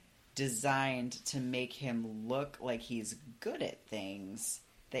is designed to make him look like he's good at things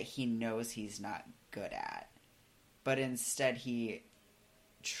that he knows he's not good at. But instead he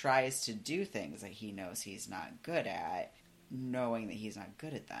tries to do things that he knows he's not good at, knowing that he's not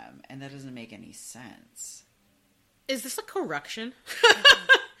good at them. And that doesn't make any sense. Is this a correction?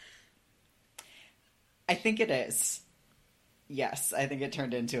 I think it is. Yes, I think it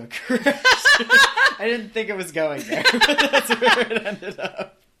turned into a correction. I didn't think it was going there, but that's where it ended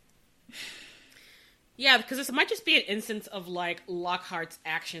up. Yeah, because this might just be an instance of, like, Lockhart's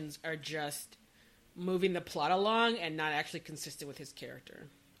actions are just moving the plot along and not actually consistent with his character,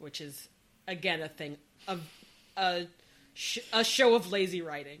 which is, again, a thing of a show of lazy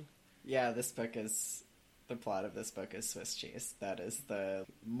writing. Yeah, the plot of this book is Swiss cheese. That is the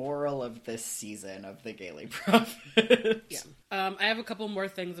moral of this season of the Gaily Prophet. Yeah. I have a couple more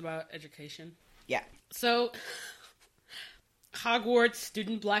things about education. Yeah. So, Hogwarts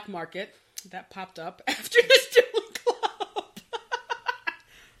Student Black Market, that popped up after this dueling club.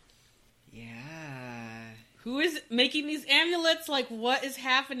 Yeah. Who is making these amulets? Like, what is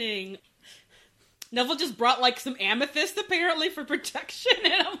happening? Neville just brought, like, some amethyst, apparently, for protection,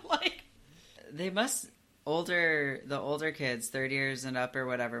 and I'm like... They must... The older kids, 30 years and up or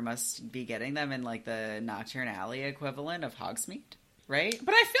whatever, must be getting them in, like, the Nocturne Alley equivalent of Hogsmeade, right?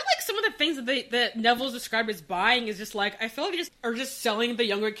 But I feel like some of the things that Neville's described as buying is just like, I feel like they are just selling the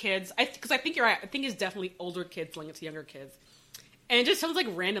younger kids. Because I think you're right. I think it's definitely older kids selling it to younger kids. And it just sounds like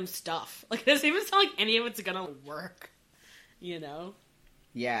random stuff. Like, it doesn't even sound like any of it's gonna work. You know?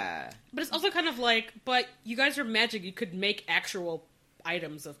 Yeah. But it's also kind of like, but you guys are magic. You could make actual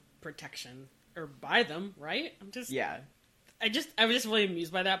items of protection. Or buy them, right? Yeah. I was just really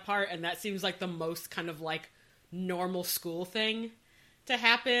amused by that part, and that seems like the most kind of like normal school thing to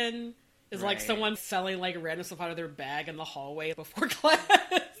happen is like someone selling like random stuff out of their bag in the hallway before class.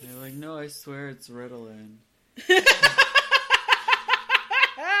 They're like, no, I swear it's Ritalin. We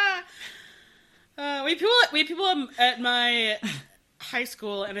had people at my high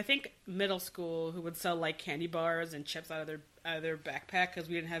school and I think middle school who would sell like candy bars and chips out of their backpack because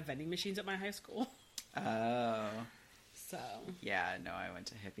we didn't have vending machines at my high school. Oh. So. Yeah, no, I went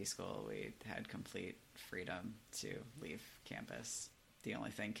to hippie school. We had complete freedom to leave campus. The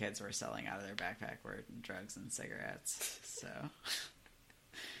only thing kids were selling out of their backpack were drugs and cigarettes. So.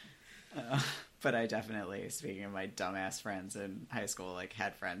 But I definitely, speaking of my dumbass friends in high school, like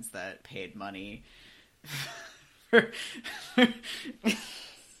had friends that paid money for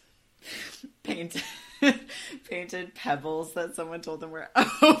painted pebbles that someone told them were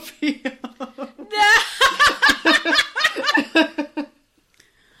opium.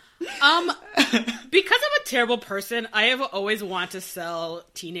 Because I'm a terrible person, I have always wanted to sell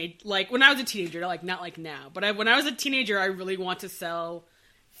like when I was a teenager, like not like now, but when I was a teenager, I really want to sell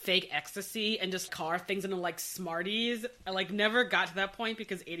fake ecstasy and just carve things into like Smarties. I like never got to that point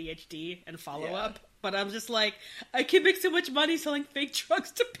because ADHD and follow up, but I'm just like, I can make so much money selling fake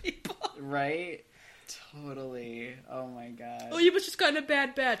drugs to people. Right? Totally. Oh my god. Oh, you must just gotten a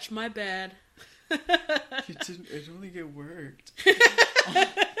bad batch. My bad. It only get worked.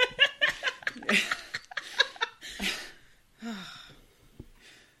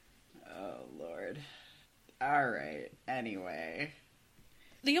 Oh, Lord. All right. Anyway.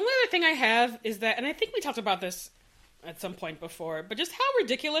 The only other thing I have is that, and I think we talked about this at some point before, but just how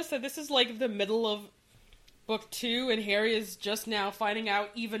ridiculous that this is like the middle of book 2 and Harry is just now finding out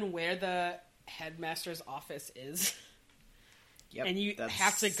even where the headmaster's office is. Yep, and you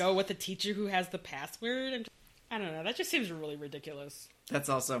have to go with the teacher who has the password. And I don't know. That just seems really ridiculous. That's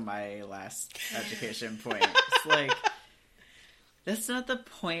also my last education point. It's like, that's not the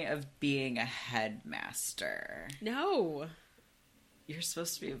point of being a headmaster. No. You're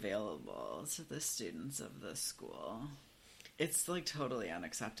supposed to be available to the students of the school. It's like totally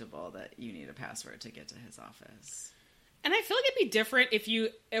unacceptable that you need a password to get to his office. And I feel like it'd be different if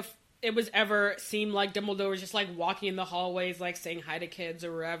it was ever seemed like Dumbledore was just like walking in the hallways, like saying hi to kids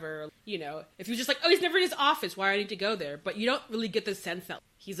or wherever. You know, if he was just like, oh, he's never in his office, why do I need to go there? But you don't really get the sense that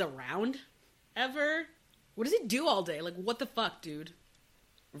he's around ever. What does he do all day? Like, what the fuck, dude?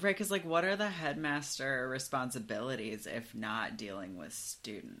 Right, because like, what are the headmaster responsibilities if not dealing with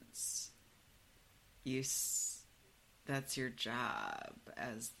students? That's your job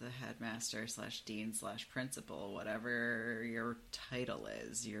as the headmaster / dean / principal, whatever your title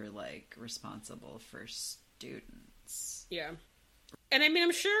is. You're like responsible for students. Yeah. And I mean,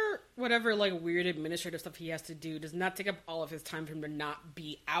 I'm sure whatever like weird administrative stuff he has to do does not take up all of his time for him to not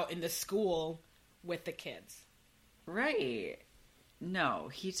be out in the school with the kids. Right. No,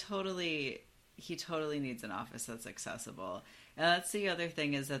 he totally needs an office that's accessible. And that's the other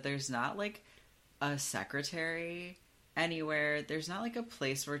thing, is that there's not like a secretary anywhere. There's not like a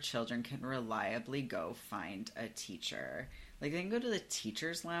place where children can reliably go find a teacher. Like, they can go to the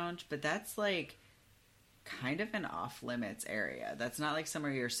teacher's lounge, but that's like kind of an off limits area. That's not like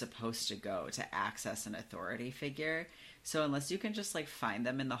somewhere you're supposed to go to access an authority figure. So unless you can just like find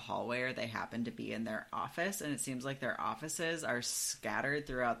them in the hallway, or they happen to be in their office, and it seems like their offices are scattered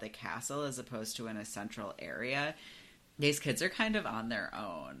throughout the castle as opposed to in a central area, these kids are kind of on their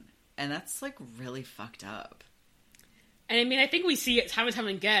own. And that's like really fucked up. And I mean, I think we see it time and time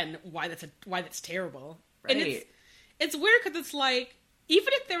again why that's terrible. Right. And it's weird because it's like, even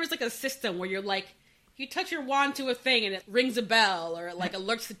if there was like a system where you're like, you touch your wand to a thing and it rings a bell, or it like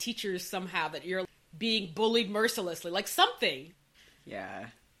alerts the teachers somehow that you're being bullied mercilessly, like something. Yeah.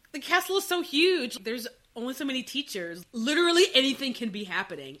 The castle is so huge. There's only so many teachers. Literally anything can be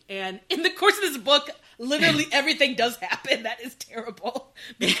happening. And in the course of this book, literally everything does happen. That is terrible.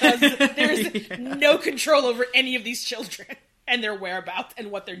 Because there's no control over any of these children and their whereabouts and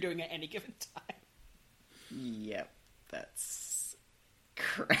what they're doing at any given time. Yep, that's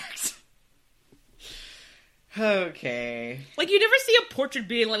correct. Okay. Like, you never see a portrait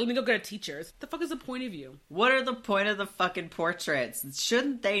being like, let me go get a teacher. What the fuck is the point of you? What are the point of the fucking portraits?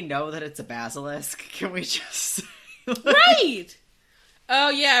 Shouldn't they know that it's a basilisk? Can we just... Right! Oh,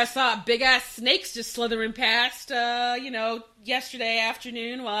 yeah, I saw big-ass snakes just slithering past, yesterday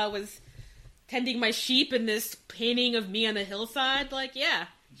afternoon while I was tending my sheep in this painting of me on the hillside. Like, yeah,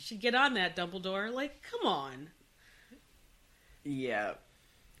 you should get on that, Dumbledore. Like, come on. Yeah.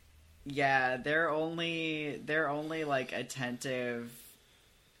 Yeah, they're only like attentive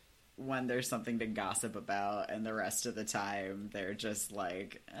when there's something to gossip about, and the rest of the time they're just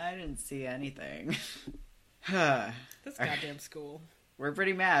like, I didn't see anything. This goddamn school. We're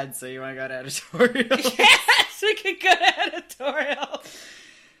pretty mad, so you want to go to editorial? Yes, we can go to editorial.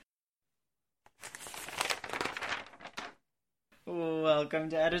 Welcome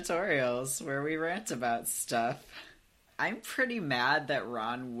to editorials, where we rant about stuff. I'm pretty mad that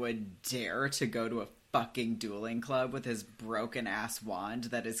Ron would dare to go to a fucking dueling club with his broken-ass wand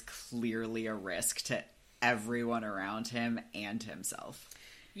that is clearly a risk to everyone around him and himself.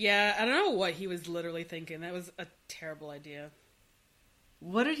 Yeah, I don't know what he was literally thinking. That was a terrible idea.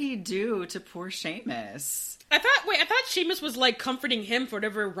 What did he do to poor Seamus? I thought Seamus was, like, comforting him for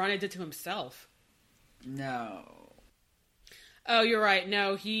whatever Ron did to himself. No. Oh, you're right.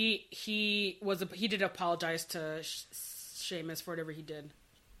 No, he did apologize to Seamus for whatever he did.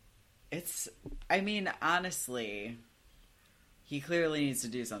 Honestly, he clearly needs to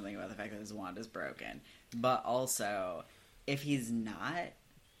do something about the fact that his wand is broken. But also, if he's not,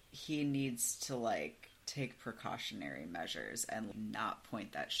 he needs to, like, take precautionary measures and not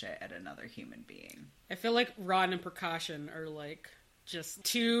point that shit at another human being. I feel like Ron and Precaution are, like, just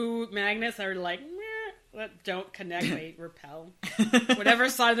two magnets that are, like, meh, that don't connect, they repel. Whatever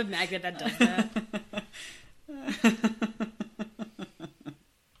side of the magnet that does that.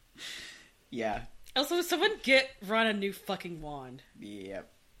 Yeah. Also, someone get Ron a new fucking wand. Yep.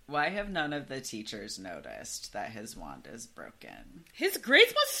 Why have none of the teachers noticed that his wand is broken? His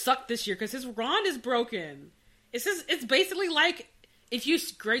grades must suck this year because his wand is broken. It's basically like if you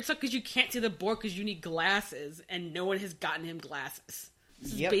grade suck because you can't see the board because you need glasses and no one has gotten him glasses.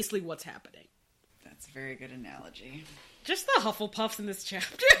 This is basically what's happening. That's a very good analogy. Just the Hufflepuffs in this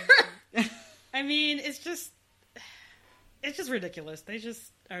chapter. I mean, it's just ridiculous. They just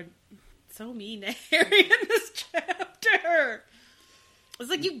are so mean to Harry in this chapter. It's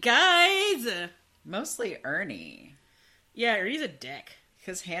like, you guys. Mostly Ernie. Yeah, Ernie's a dick.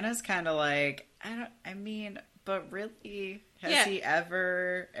 Because Hannah's kind of like, but really, has he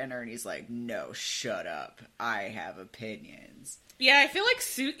ever? And Ernie's like, no, shut up. I have opinions. Yeah, I feel like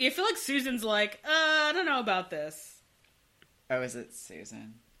Susan's like, I don't know about this. Oh, is it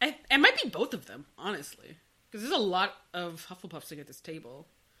Susan? It might be both of them, honestly. Because there's a lot of Hufflepuffs sitting at this table.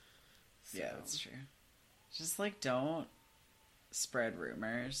 So. Yeah, that's true. Just, like, don't spread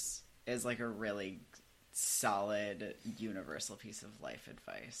rumors is, like, a really solid, universal piece of life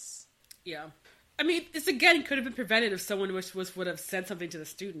advice. Yeah. I mean, this, again, could have been prevented if someone would have said something to the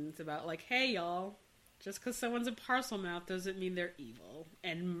students about, like, hey, y'all, just because someone's a parcel mouth doesn't mean they're evil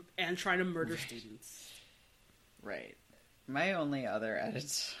and trying to murder students. Right. My only other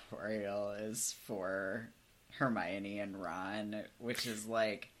editorial is for Hermione and Ron, which is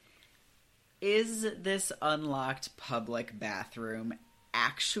like, is this unlocked public bathroom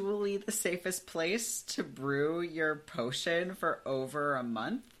actually the safest place to brew your potion for over a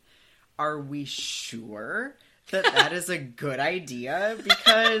month? Are we sure that is a good idea?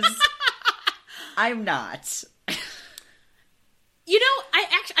 Because I'm not. You know, I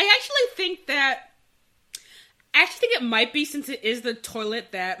actually think it might be, since it is the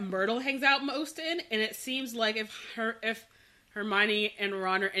toilet that Myrtle hangs out most in, and it seems like if Hermione and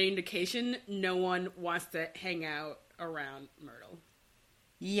Ron are any indication, no one wants to hang out around Myrtle.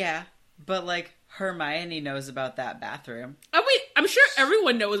 Yeah, but, like, Hermione knows about that bathroom. Oh, wait, I'm sure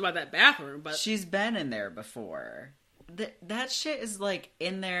everyone knows about that bathroom, but... She's been in there before. That shit is, like,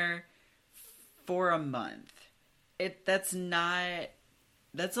 in there for a month. That's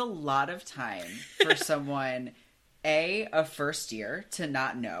a lot of time for someone, a first year, to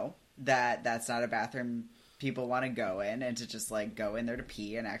not know that that's not a bathroom people want to go in, and to just, like, go in there to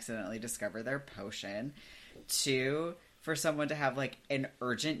pee and accidentally discover their potion. 2, for someone to have, like, an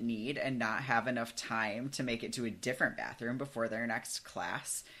urgent need and not have enough time to make it to a different bathroom before their next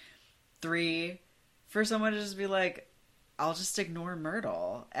class. 3, for someone to just be like, I'll just ignore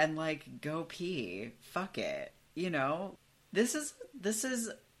Myrtle and, like, go pee. Fuck it. You know? This is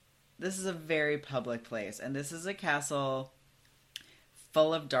a very public place, and this is a castle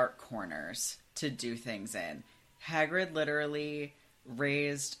full of dark corners to do things in. Hagrid literally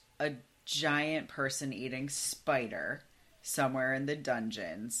raised a giant person-eating spider somewhere in the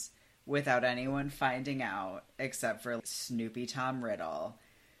dungeons without anyone finding out except for Snoopy Tom Riddle.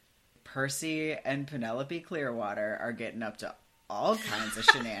 Percy and Penelope Clearwater are getting up to all kinds of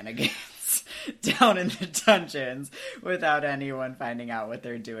shenanigans down in the dungeons without anyone finding out what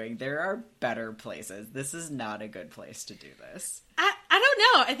they're doing. There are better places. This is not a good place to do this. I don't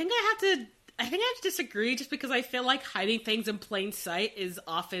know. I think I have to disagree, just because I feel like hiding things in plain sight is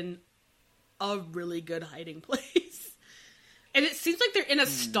often a really good hiding place. And it seems like they're in a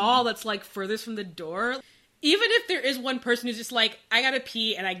stall that's like furthest from the door. Even if there is one person who's just like, I gotta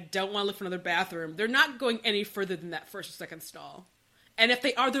pee and I don't want to look for another bathroom, they're not going any further than that first or second stall. And if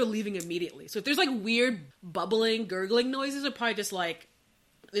they are, they're leaving immediately. So if there's like weird bubbling, gurgling noises, they're probably just like,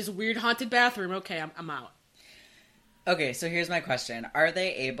 this weird haunted bathroom, okay, I'm out. Okay, so here's my question. Are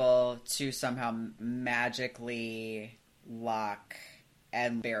they able to somehow magically lock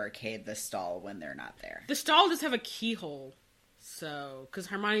and barricade the stall when they're not there? The stall does have a keyhole, so, because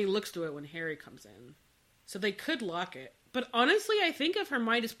Hermione looks through it when Harry comes in. So they could lock it. But honestly, I think if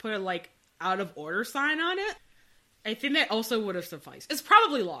Hermione just put a, like, out of order sign on it, I think that also would have sufficed. It's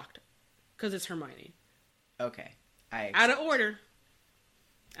probably locked, because it's Hermione. Okay. Out of order.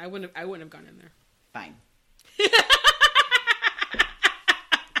 I wouldn't have gone in there. Fine.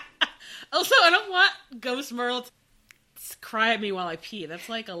 Also, I don't want Ghost Myrtle to cry at me while I pee. That's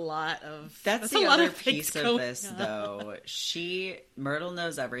like a lot of... That's the a lot other of piece of this, on. though. Myrtle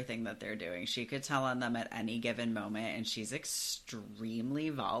knows everything that they're doing. She could tell on them at any given moment, and she's extremely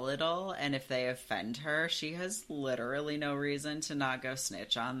volatile. And if they offend her, she has literally no reason to not go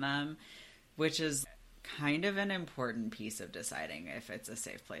snitch on them, which is kind of an important piece of deciding if it's a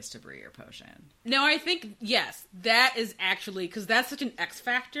safe place to brew your potion. No, I think, yes, that is actually... Because that's such an X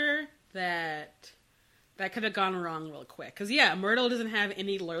factor that could have gone wrong real quick. Because, yeah, Myrtle doesn't have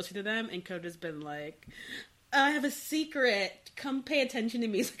any loyalty to them and could have just been like, I have a secret. Come pay attention to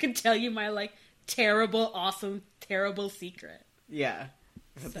me so I can tell you my, like, terrible, awesome, terrible secret. Yeah.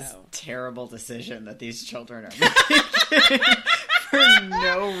 So. This terrible decision that these children are making for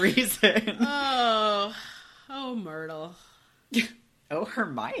no reason. Oh, Myrtle. Oh,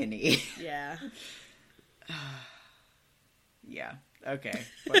 Hermione. Yeah. Yeah. Okay.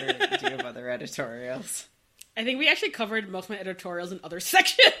 Do you have other editorials? I think we actually covered most of my editorials in other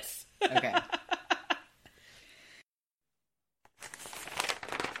sections. Okay.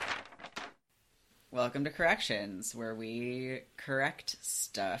 Welcome to Corrections, where we correct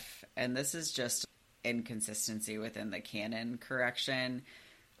stuff. And this is just inconsistency within the canon correction,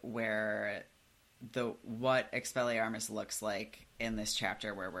 where what Expelliarmus looks like in this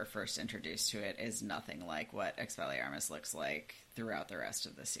chapter where we're first introduced to it is nothing like what Expelliarmus looks like throughout the rest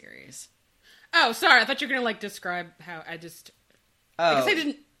of the series. Oh, sorry. I thought you were going to, like, describe how I guess I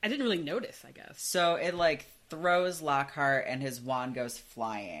didn't really notice, I guess. So it, like, throws Lockhart and his wand goes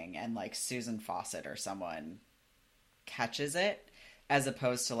flying and, like, Susan Fawcett or someone catches it, as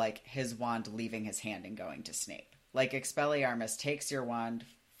opposed to, like, his wand leaving his hand and going to Snape. Like, Expelliarmus takes your wand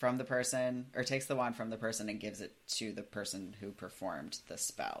from the person, or takes the wand from the person and gives it to the person who performed the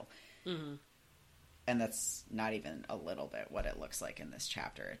spell. Mm-hmm. And that's not even a little bit what it looks like in this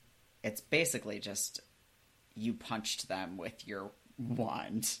chapter. It's basically just you punched them with your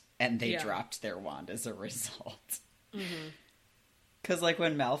wand and they dropped their wand as a result. Mm-hmm. Because, like,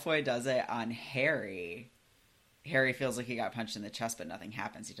 when Malfoy does it on Harry feels like he got punched in the chest, but nothing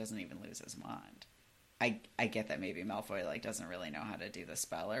happens. He doesn't even lose his wand. I get that maybe Malfoy, like, doesn't really know how to do the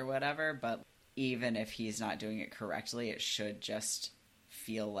spell or whatever, but even if he's not doing it correctly, it should just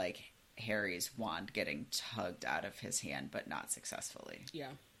feel like Harry's wand getting tugged out of his hand, but not successfully. Yeah.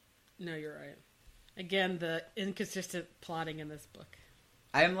 No, you're right. Again, the inconsistent plotting in this book.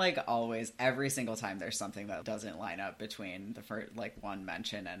 I'm like always, every single time there's something that doesn't line up between the first, like, one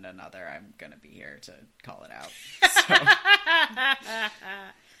mention and another, I'm gonna be here to call it out. So.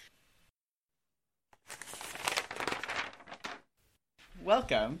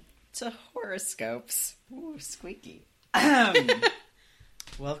 Welcome to Horoscopes. Ooh, squeaky.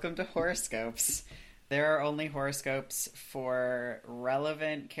 Welcome to Horoscopes. There are only horoscopes for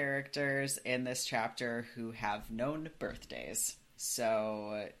relevant characters in this chapter who have known birthdays.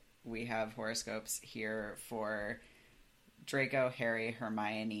 So we have horoscopes here for Draco, Harry,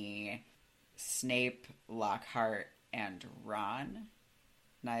 Hermione, Snape, Lockhart, and Ron.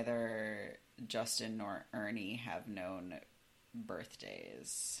 Neither Justin nor Ernie have known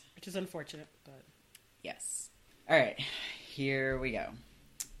birthdays. Which is unfortunate, but... Yes. All right, here we go.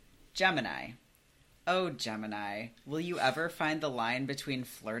 Gemini. Oh, Gemini, will you ever find the line between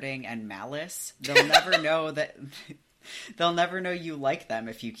flirting and malice? They'll never know that... They'll never know you like them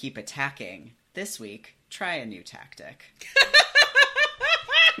if you keep attacking. This week, try a new tactic.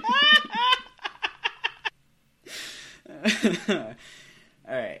 All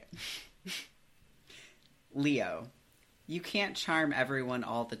right. Leo. You can't charm everyone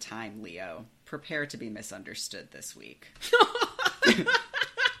all the time, Leo. Prepare to be misunderstood this week.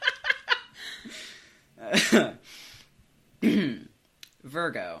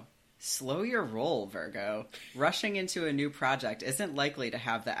 Virgo. Slow your roll, Virgo. Rushing into a new project isn't likely to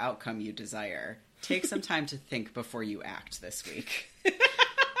have the outcome you desire. Take some time to think before you act this week.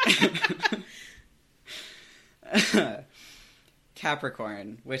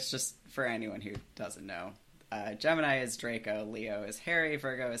 Capricorn, which, just for anyone who doesn't know, Gemini is Draco, Leo is Harry,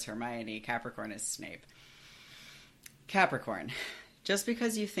 Virgo is Hermione, Capricorn is Snape. Capricorn. Just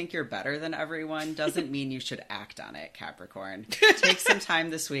because you think you're better than everyone doesn't mean you should act on it, Capricorn. Take some time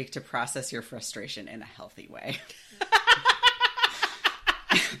this week to process your frustration in a healthy way.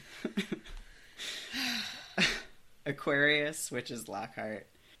 Aquarius, which is Lockhart.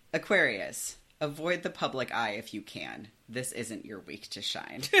 Aquarius, avoid the public eye if you can. This isn't your week to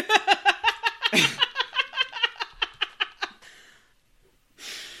shine.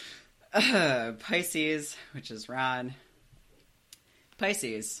 Pisces, which is Ron.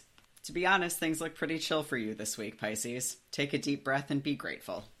 Pisces, to be honest, things look pretty chill for you this week, Pisces. Take a deep breath and be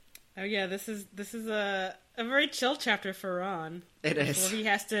grateful. Oh yeah, this is a very chill chapter for Ron. It is. Where he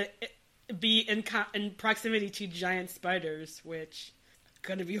has to be in proximity to giant spiders, which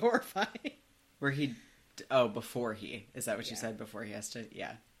going to be horrifying. Before he. Is that what you said? Before he has to?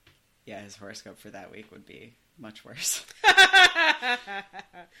 Yeah. Yeah, his horoscope for that week would be much worse.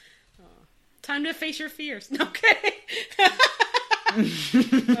 Time to face your fears. Okay.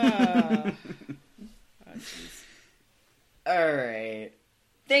 All right.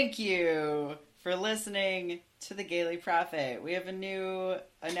 Thank you for listening to the Gaily Prophet. We have a new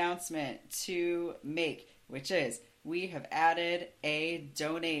announcement to make, which is we have added a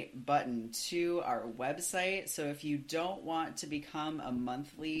donate button to our website. So if you don't want to become a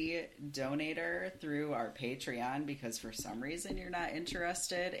monthly donator through our Patreon because for some reason you're not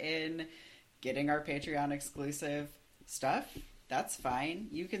interested in getting our Patreon exclusive stuff, that's fine.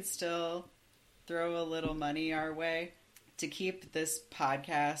 You can still throw a little money our way to keep this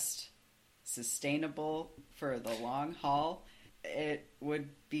podcast sustainable for the long haul. It would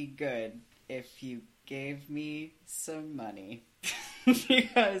be good if you gave me some money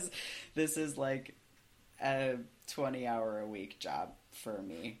because this is like a 20-hour-a-week job for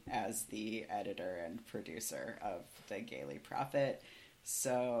me as the editor and producer of the Gaily Prophet.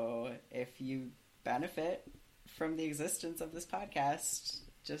 So if you benefit from the existence of this podcast,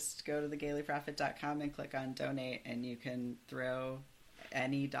 just go to thegailyprophet.com and click on donate, and you can throw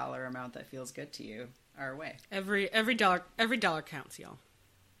any dollar amount that feels good to you our way. Every dollar counts, y'all.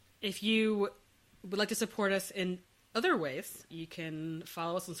 If you would like to support us in other ways, you can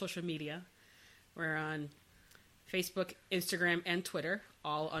follow us on social media. We're on Facebook, Instagram, and Twitter,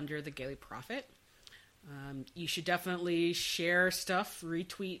 all under the Gaily Prophet. You should definitely share stuff,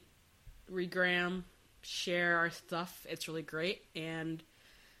 retweet, regram, share our stuff. It's really great. And,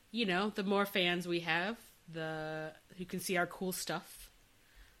 you know, the more fans we have, who can see our cool stuff,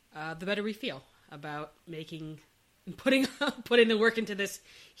 the better we feel about putting the work into this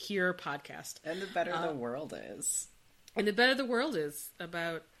here podcast. And the better the world is. And the better the world is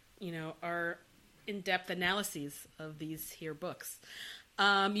about, you know, our in-depth analyses of these here books.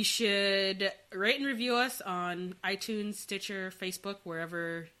 You should rate and review us on iTunes, Stitcher, Facebook,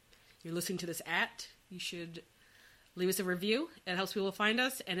 wherever you're listening to this at. You should leave us a review. It helps people find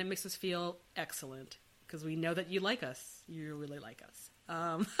us, and it makes us feel excellent because we know that you like us. You really like us.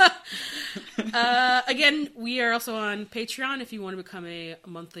 Again, we are also on Patreon if you want to become a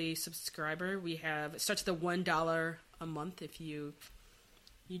monthly subscriber. It starts at the $1 a month if you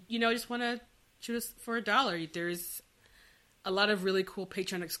just want to shoot us for $1. There's a lot of really cool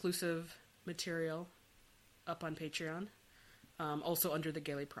Patreon exclusive material up on Patreon, also under the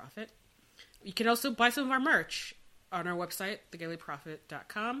Gaily Prophet. You can also buy some of our merch on our website,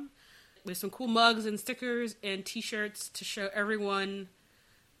 thegailyprophet.com. We have some cool mugs and stickers and t-shirts to show everyone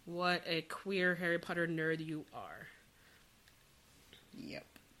what a queer Harry Potter nerd you are. Yep.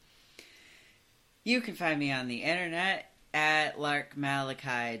 You can find me on the internet at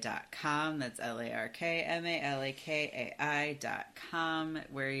larkmalaki.com. That's LARKMALAKAI.com,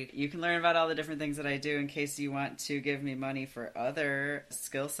 where you can learn about all the different things that I do in case you want to give me money for other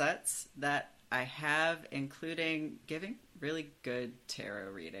skill sets that I have, including giving really good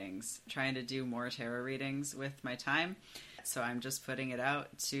tarot readings, trying to do more tarot readings with my time. So I'm just putting it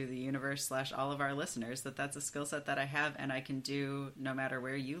out to the universe / all of our listeners that that's a skill set that I have and I can do no matter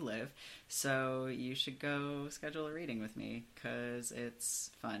where you live. So you should go schedule a reading with me because it's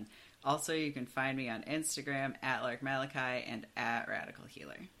fun. Also, you can find me on Instagram at larkmalaki and at Radical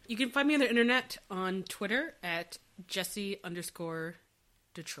Healer. You can find me on the internet on Twitter at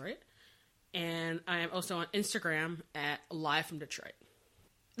Jessie_Detroit. And I am also on Instagram at Live from Detroit.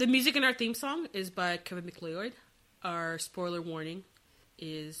 The music in our theme song is by Kevin McLeod. Our spoiler warning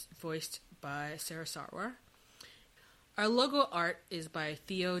is voiced by Sarah Sarwar. Our logo art is by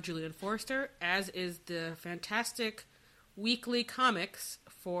Theo Julian Forrester, as is the fantastic weekly comics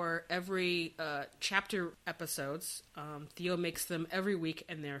for every chapter episodes. Theo makes them every week,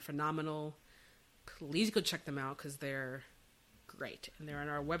 and they're phenomenal. Please go check them out, because they're great. And they're on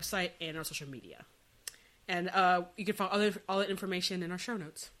our website and our social media. And you can find all the information in our show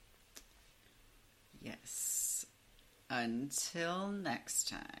notes. Yes. Until next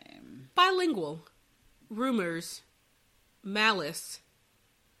time. Bilingual. Rumors. Malice.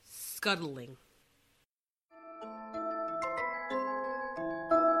 Scuttling.